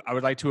like to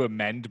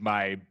amend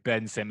my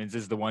Ben Simmons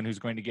is the one who's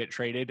going to get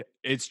traded.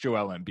 It's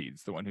Joel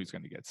Embiid's the one who's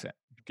going to get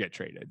get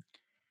traded.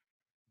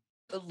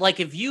 Like,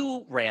 if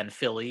you ran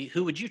Philly,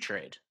 who would you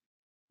trade?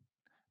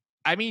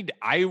 I mean,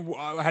 I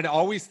had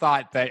always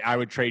thought that I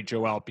would trade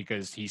Joel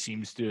because he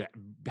seems to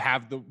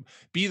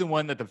be the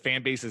one that the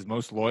fan base is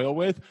most loyal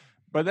with,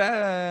 but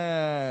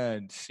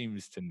that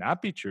seems to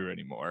not be true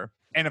anymore.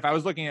 And if I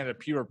was looking at a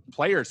pure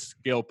player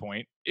skill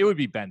point, it would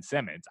be Ben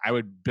Simmons. I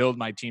would build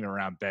my team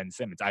around Ben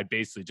Simmons. I'd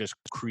basically just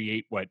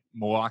create what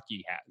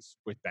Milwaukee has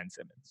with Ben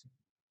Simmons.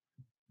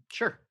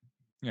 Sure.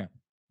 Yeah.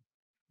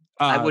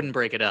 I wouldn't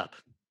break it up.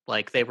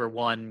 Like, they were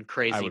one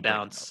crazy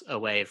bounce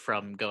away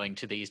from going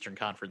to the Eastern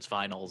Conference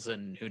Finals,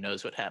 and who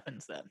knows what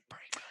happens then.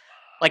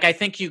 Like, I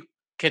think you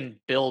can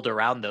build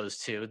around those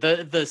two.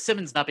 The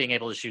Simmons not being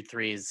able to shoot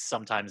threes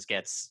sometimes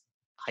gets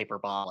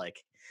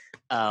hyperbolic.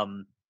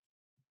 They're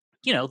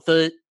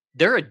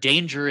a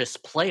dangerous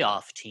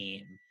playoff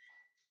team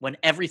when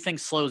everything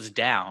slows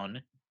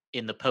down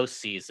in the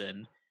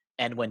postseason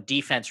and when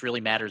defense really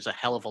matters a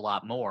hell of a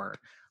lot more.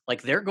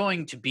 Like, they're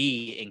going to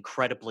be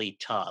incredibly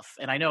tough.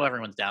 And I know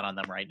everyone's down on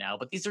them right now,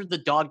 but these are the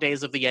dog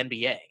days of the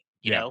NBA.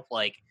 You know,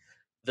 like,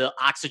 the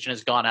oxygen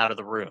has gone out of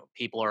the room.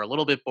 People are a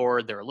little bit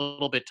bored. They're a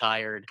little bit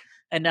tired.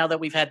 And now that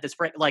we've had this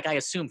break, like, I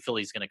assume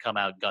Philly's going to come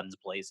out guns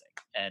blazing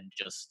and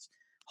just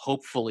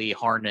hopefully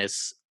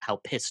harness how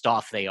pissed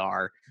off they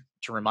are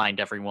to remind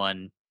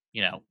everyone,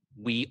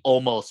 we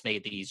almost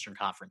made the Eastern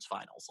Conference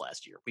Finals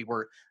last year. We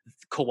were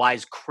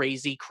Kawhi's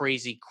crazy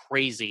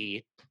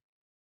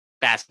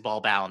basketball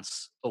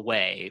bounce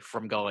away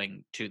from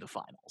going to the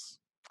finals,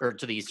 or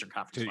to the Eastern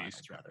Conference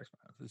Finals, rather.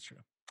 That's true.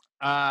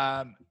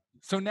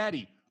 So,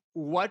 Natty,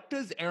 what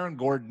does Aaron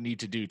Gordon need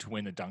to do to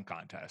win the dunk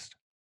contest?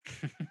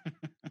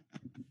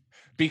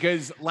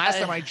 Because last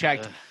time I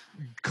checked,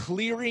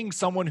 clearing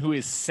someone who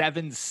is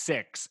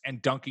 7'6"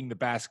 and dunking the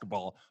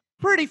basketball,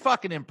 pretty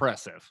fucking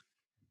impressive.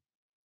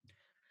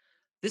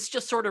 This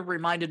just sort of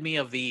reminded me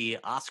of the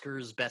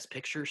Oscars Best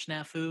Picture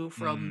snafu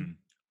from...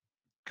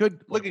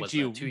 Good. Look at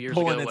you 2 years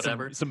pulling ago, in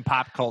whatever. Some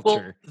pop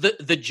culture. Well,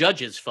 the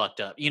judges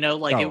fucked up. They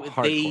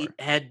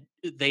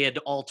had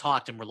all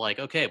talked and were like,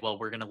 okay, well,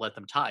 we're going to let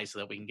them tie so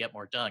that we can get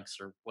more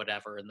dunks or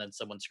whatever. And then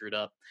someone screwed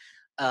up.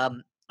 I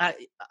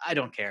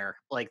don't care.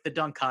 Like, the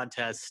dunk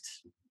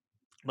contest,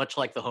 much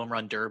like the home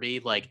run derby,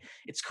 like,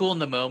 it's cool in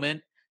the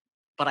moment,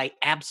 but I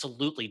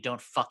absolutely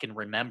don't fucking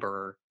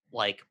remember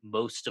like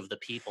most of the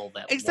people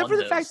that except won for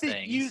the fact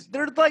things.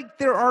 that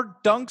there are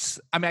dunks.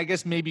 I mean, I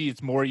guess maybe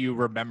it's more you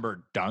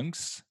remember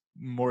dunks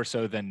more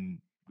so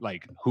than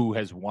like who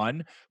has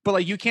won. But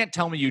like, you can't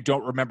tell me you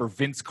don't remember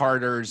Vince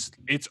Carter's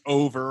 "It's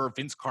Over,"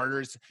 Vince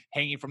Carter's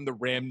hanging from the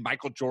rim,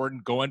 Michael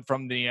Jordan going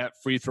from the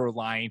free throw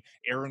line,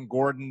 Aaron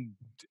Gordon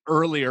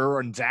earlier,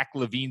 and Zach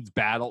LaVine's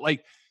battle.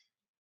 Like,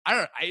 I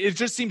don't know. It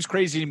just seems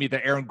crazy to me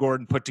that Aaron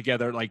Gordon put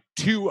together like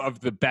two of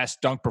the best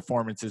dunk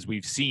performances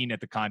we've seen at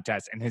the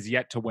contest and has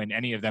yet to win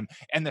any of them.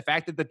 And the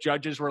fact that the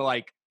judges were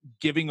like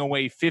giving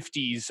away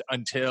 50s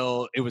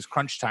until it was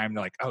crunch time.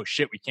 They're like, oh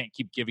shit, we can't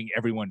keep giving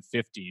everyone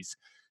 50s.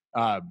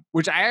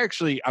 Which I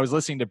was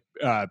listening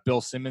to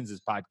Bill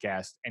Simmons'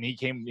 podcast, and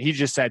he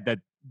just said that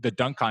the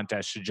dunk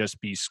contest should just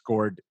be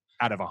scored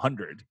out of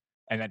 100.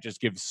 And that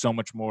just gives so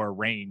much more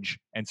range.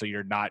 And so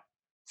you're not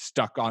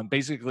stuck on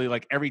basically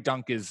like every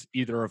dunk is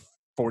either a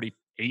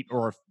 48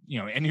 or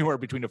anywhere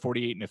between a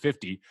 48 and a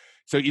 50.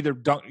 So either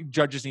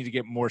judges need to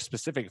get more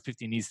specific,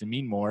 50 needs to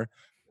mean more,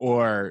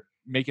 or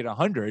make it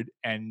 100,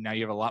 and now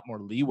you have a lot more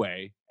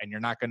leeway, and you're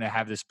not going to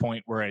have this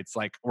point where it's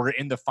like we're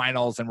in the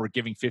finals and we're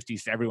giving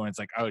 50s to everyone. It's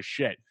like, oh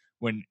shit,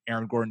 when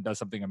Aaron Gordon does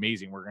something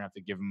amazing, we're going to have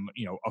to give him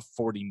a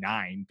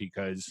 49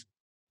 because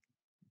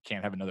you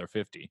can't have another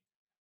 50.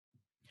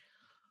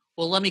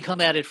 Well, let me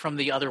come at it from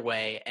the other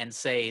way and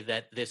say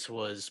that this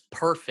was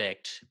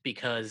perfect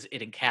because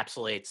it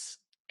encapsulates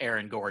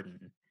Aaron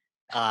Gordon.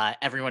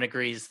 Everyone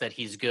agrees that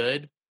he's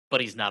good, but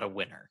he's not a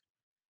winner.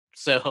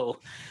 So,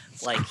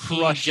 like,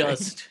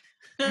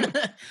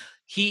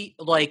 he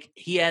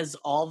has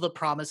all the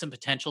promise and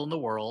potential in the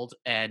world,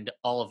 and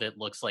all of it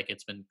looks like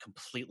it's been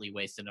completely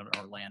wasted in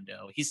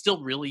Orlando. He's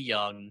still really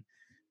young.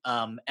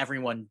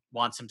 Everyone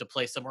wants him to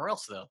play somewhere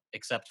else, though,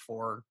 except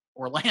for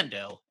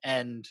Orlando.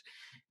 And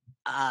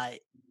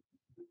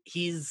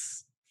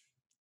he's,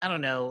 I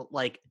don't know,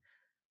 like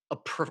a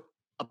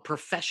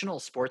professional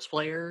sports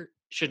player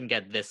shouldn't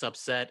get this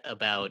upset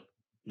about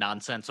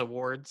nonsense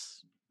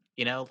awards.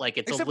 Like,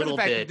 it's except a little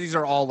for the fact bit. That these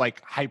are all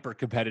like hyper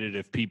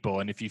competitive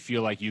people, and if you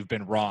feel like you've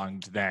been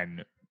wronged,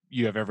 then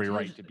you have every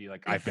right to be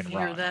like, I've been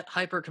wrong. If you're that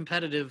hyper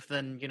competitive,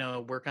 then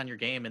work on your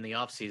game in the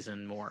off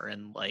season more,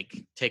 and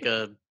like take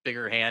a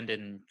bigger hand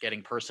in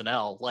getting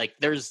personnel. Like,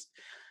 there's.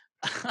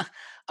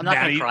 I'm not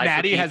going to cry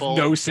Natty for people has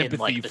no sympathy in,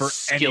 like, for the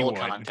skill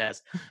anyone.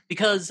 contest,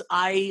 because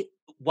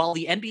while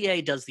the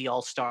NBA does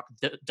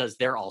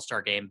their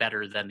All-Star game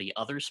better than the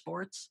other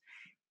sports,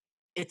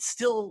 it's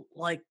still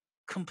like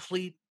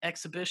complete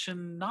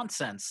exhibition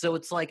nonsense. So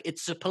it's like,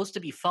 it's supposed to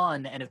be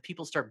fun, and if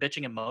people start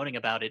bitching and moaning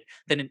about it,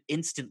 then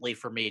instantly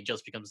for me it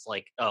just becomes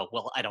like, oh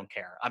well, I don't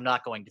care. I'm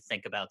not going to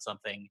think about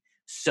something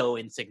so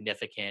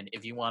insignificant.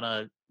 If you want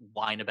to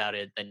whine about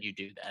it, then you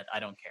do that.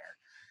 I don't care.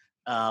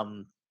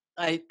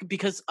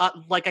 Because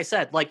like I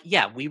said, like,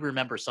 yeah, we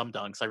remember some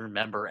dunks. I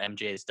remember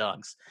MJ's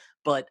dunks,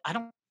 but I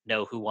don't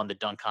know who won the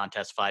dunk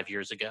contest 5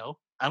 years ago.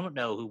 I don't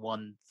know who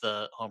won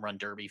the home run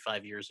derby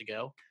 5 years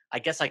ago. I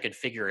guess I could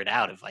figure it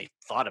out if I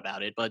thought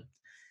about it, but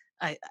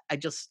I'm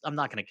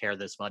not going to care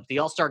this much. The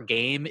All-Star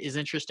game is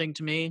interesting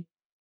to me.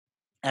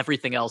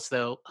 Everything else,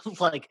 though,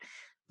 like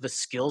the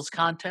skills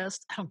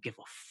contest, I don't give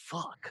a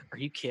fuck. Are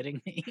you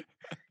kidding me?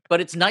 But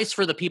it's nice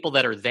for the people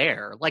that are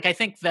there. Like, I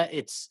think that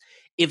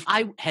if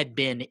I had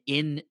been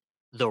in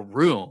the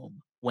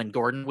room when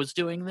Gordon was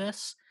doing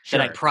this, then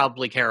I'd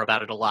probably care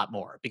about it a lot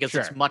more because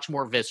it's much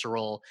more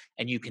visceral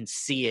and you can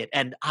see it.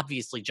 And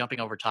obviously jumping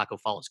over Taco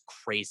Fall is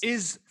crazy.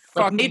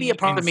 Like, maybe a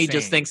part of me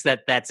just thinks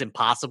that that's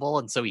impossible.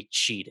 And so he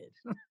cheated.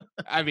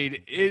 I mean,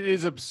 it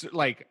is absurd.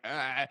 Like,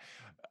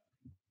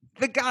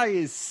 the guy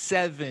is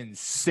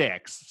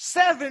 7'6",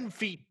 7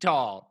 feet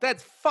tall.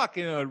 That's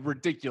fucking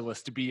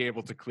ridiculous to be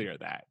able to clear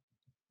that.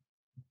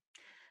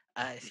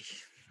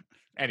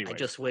 Anyway, I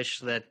just wish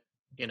that,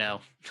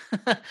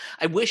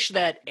 I wish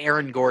that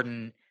Aaron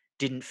Gordon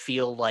didn't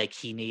feel like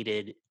he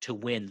needed to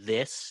win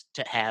this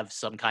to have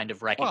some kind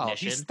of recognition. Well,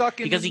 he's stuck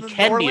in because he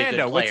can Orlando. Be a good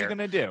player. What's he going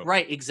to do?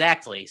 Right,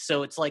 exactly.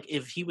 So it's like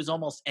if he was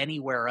almost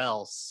anywhere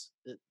else,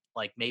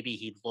 like maybe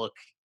he'd look,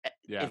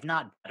 if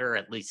not better,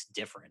 at least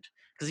different.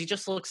 Because he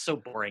just looks so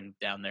boring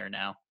down there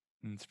now.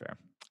 That's fair.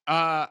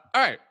 All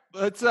right,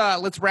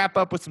 let's wrap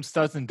up with some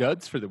studs and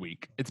duds for the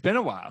week. It's been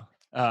a while,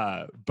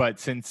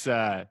 but since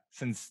the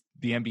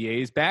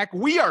NBA is back,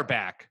 we are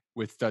back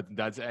with studs and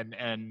duds.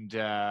 And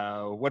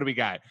what do we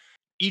got?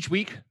 Each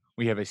week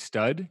we have a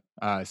stud,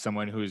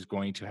 someone who's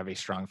going to have a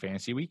strong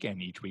fantasy week,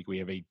 and each week we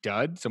have a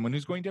dud, someone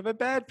who's going to have a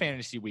bad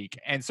fantasy week.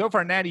 And so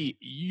far, Natty,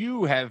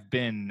 you have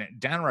been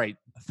downright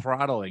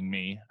throttling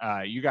me.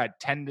 You're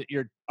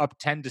up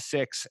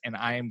 10-6, and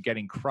I am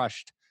getting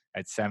crushed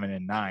at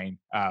 7-9.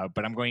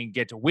 But I'm going to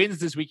get to wins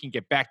this week and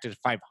get back to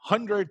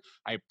 500.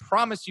 I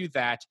promise you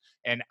that.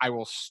 And I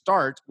will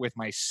start with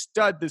my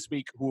stud this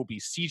week, who will be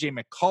CJ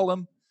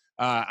McCollum.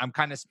 I'm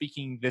kind of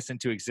speaking this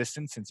into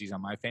existence since he's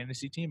on my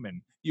fantasy team,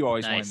 and you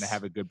always want him to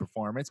have a good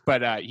performance.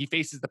 But he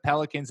faces the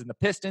Pelicans and the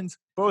Pistons,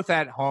 both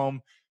at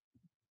home.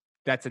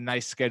 That's a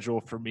nice schedule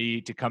for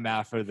me to come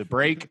after the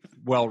break.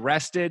 Well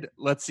rested.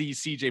 Let's see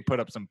CJ put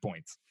up some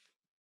points.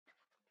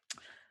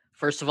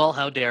 First of all,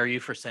 how dare you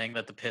for saying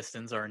that the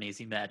Pistons are an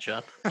easy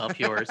matchup? Up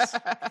yours.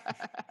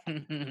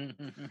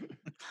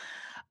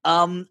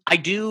 I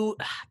do.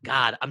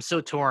 God, I'm so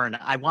torn.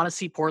 I want to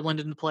see Portland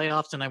in the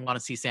playoffs, and I want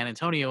to see San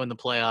Antonio in the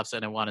playoffs,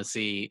 and I want to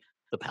see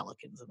the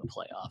Pelicans in the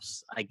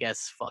playoffs. I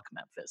guess fuck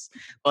Memphis.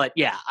 But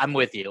yeah, I'm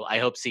with you. I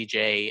hope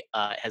CJ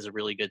has a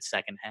really good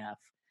second half.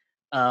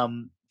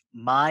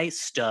 My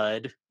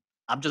stud,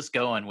 I'm just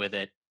going with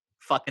it.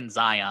 Fucking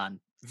Zion.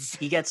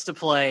 He gets to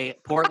play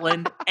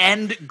Portland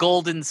and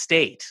Golden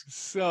State.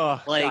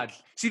 So like, God.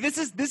 See, this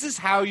is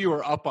how you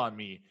are up on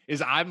me.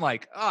 Is I'm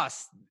like,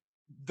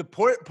 the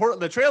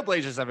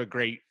Trailblazers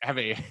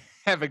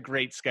have a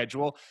great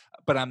schedule,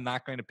 but I'm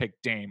not going to pick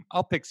Dame.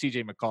 I'll pick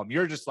CJ McCollum.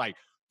 You're just like,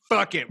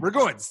 fuck it, we're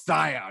going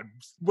Zion.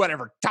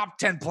 Whatever, top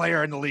 10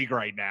 player in the league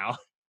right now.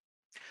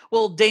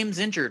 Well, Dame's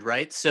injured,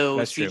 right? So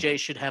That's CJ true.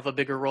 should have a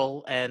bigger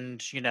role,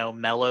 and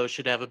Melo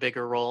should have a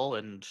bigger role,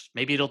 and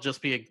maybe it'll just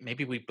be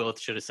maybe we both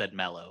should have said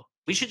Melo.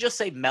 We should just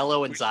say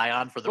Melo and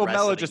Zion for the rest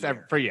Melo of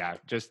the year.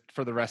 just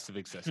for the rest of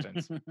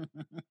existence.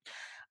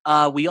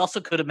 We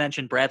also could have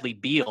mentioned Bradley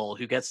Beal,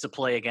 who gets to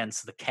play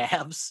against the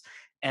Cavs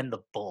and the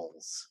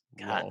Bulls.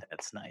 God,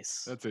 that's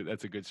nice.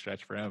 That's a good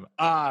stretch for him.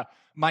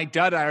 My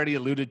dud, I already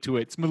alluded to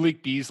it. It's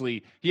Malik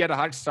Beasley. He had a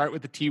hot start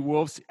with the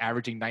T-Wolves,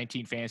 averaging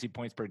 19 fantasy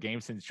points per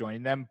game since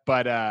joining them.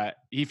 But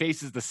he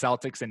faces the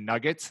Celtics and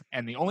Nuggets.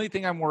 And the only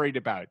thing I'm worried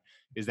about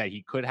is that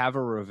he could have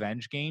a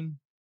revenge game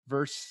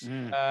versus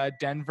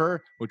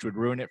Denver, which would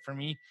ruin it for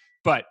me.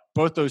 But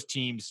both those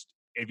teams,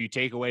 if you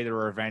take away the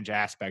revenge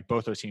aspect,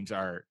 both those teams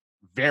are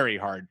very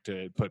hard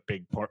to put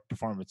big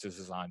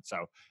performances on.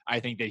 So I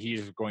think that he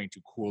is going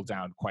to cool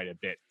down quite a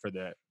bit for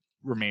the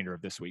remainder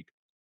of this week.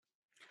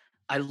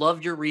 I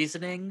love your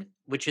reasoning,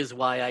 which is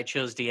why I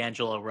chose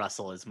D'Angelo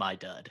Russell as my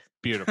dud.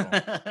 Beautiful.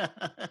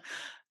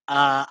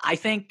 I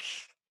think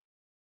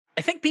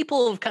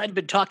people have kind of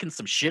been talking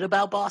some shit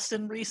about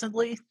Boston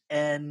recently,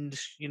 and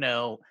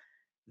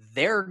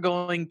they're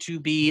going to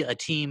be a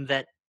team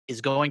that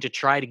is going to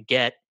try to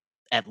get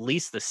at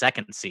least the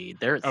second seed.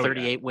 They're at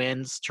 38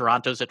 wins.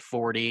 Toronto's at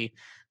 40.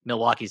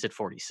 Milwaukee's at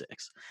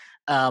 46.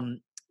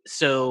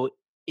 So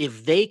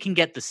if they can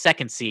get the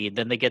second seed,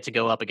 then they get to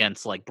go up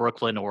against like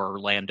Brooklyn or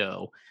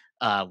Orlando,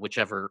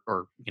 whichever,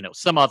 or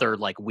some other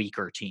like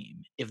weaker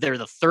team. If they're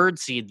the third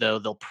seed, though,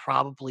 they'll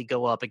probably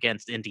go up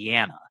against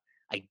Indiana.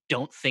 I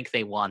don't think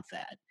they want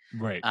that.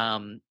 Right.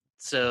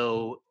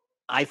 So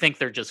I think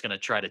they're just going to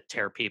try to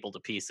tear people to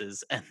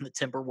pieces. And the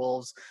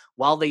Timberwolves,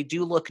 while they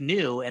do look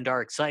new and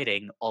are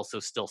exciting, also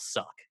still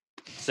suck.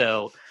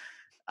 So,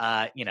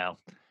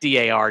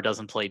 DAR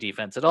doesn't play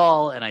defense at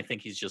all. And I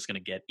think he's just going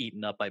to get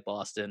eaten up by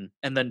Boston.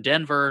 And then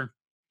Denver,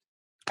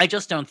 I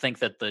just don't think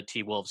that the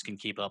T-Wolves can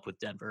keep up with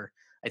Denver.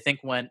 I think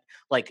when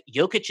like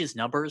Jokic's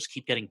numbers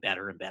keep getting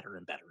better and better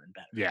and better and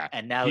better. Yeah.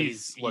 And now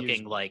he's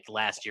looking like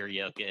last year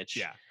Jokic.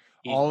 Yeah.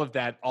 All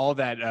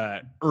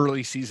that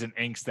early season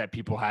angst that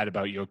people had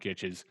about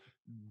Jokic is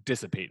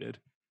dissipated.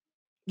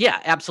 Yeah,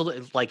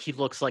 absolutely. Like he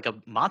looks like a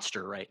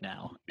monster right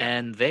now. Yeah.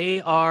 And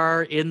they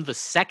are in the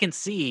 2nd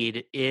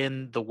seed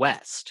in the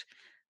West.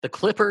 The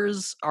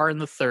Clippers are in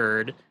the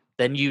 3rd,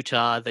 then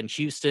Utah, then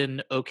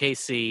Houston,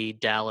 OKC,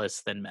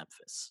 Dallas, then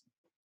Memphis.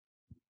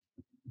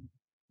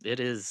 It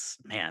is,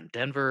 man,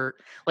 Denver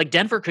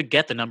could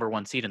get the number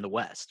 1 seed in the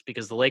West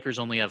because the Lakers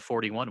only have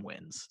 41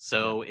 wins.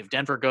 So if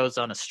Denver goes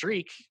on a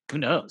streak, who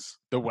knows?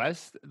 The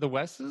West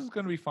is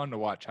going to be fun to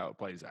watch how it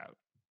plays out.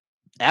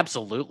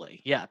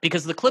 Absolutely. Yeah.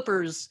 Because the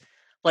Clippers,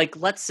 like,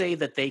 let's say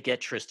that they get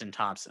Tristan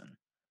Thompson.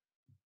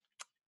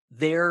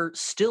 They're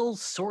still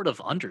sort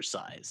of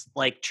undersized.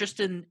 Like,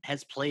 Tristan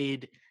has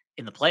played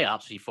in the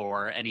playoffs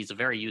before, and he's a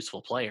very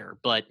useful player,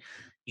 but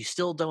you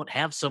still don't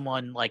have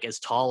someone like as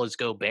tall as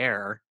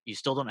Gobert. You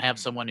still don't have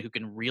someone who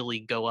can really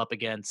go up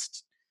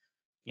against,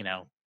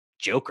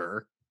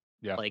 Joker.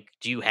 Yeah. Like,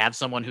 do you have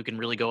someone who can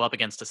really go up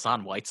against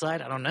Hassan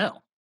Whiteside? I don't know.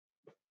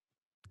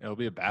 It'll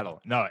be a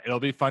battle. No, it'll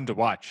be fun to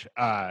watch.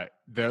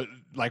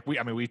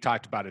 We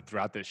talked about it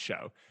throughout this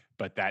show,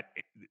 but that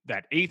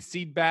 8th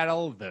seed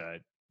battle, the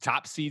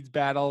top seeds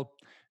battle,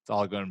 it's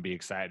all going to be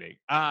exciting.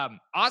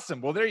 Awesome.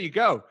 Well, there you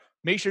go.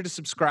 Make sure to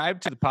subscribe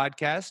to the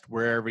podcast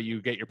wherever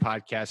you get your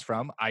podcast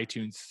from,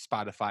 iTunes,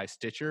 Spotify,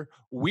 Stitcher.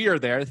 We are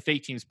there, the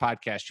Fake Teams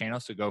podcast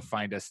channel, so go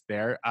find us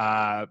there.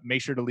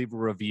 Make sure to leave a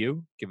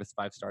review. Give us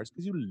 5 stars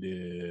because you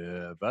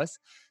love us.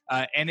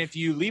 And if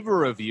you leave a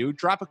review,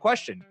 drop a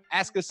question.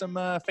 Ask us some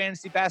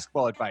fantasy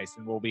basketball advice,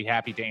 and we'll be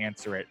happy to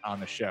answer it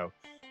on the show.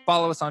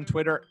 Follow us on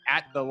Twitter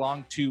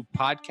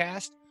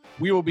 @TheLong2Podcast.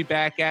 We will be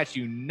back at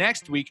you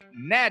next week.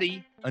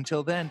 Natty,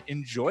 until then,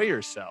 enjoy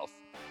yourself.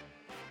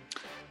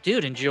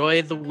 Dude,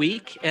 enjoy the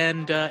week.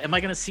 And am I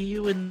going to see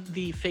you in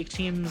the Fake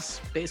Teams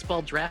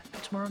baseball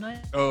draft tomorrow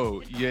night?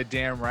 Oh, you're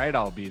damn right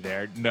I'll be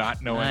there, not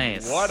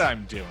knowing what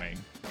I'm doing.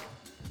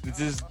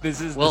 This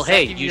is. Well,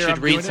 hey, you should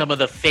read some of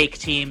the Fake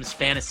Teams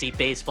fantasy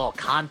baseball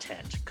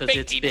content because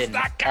it's been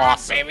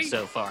awesome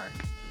so far.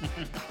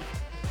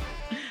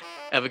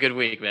 Have a good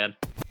week, man.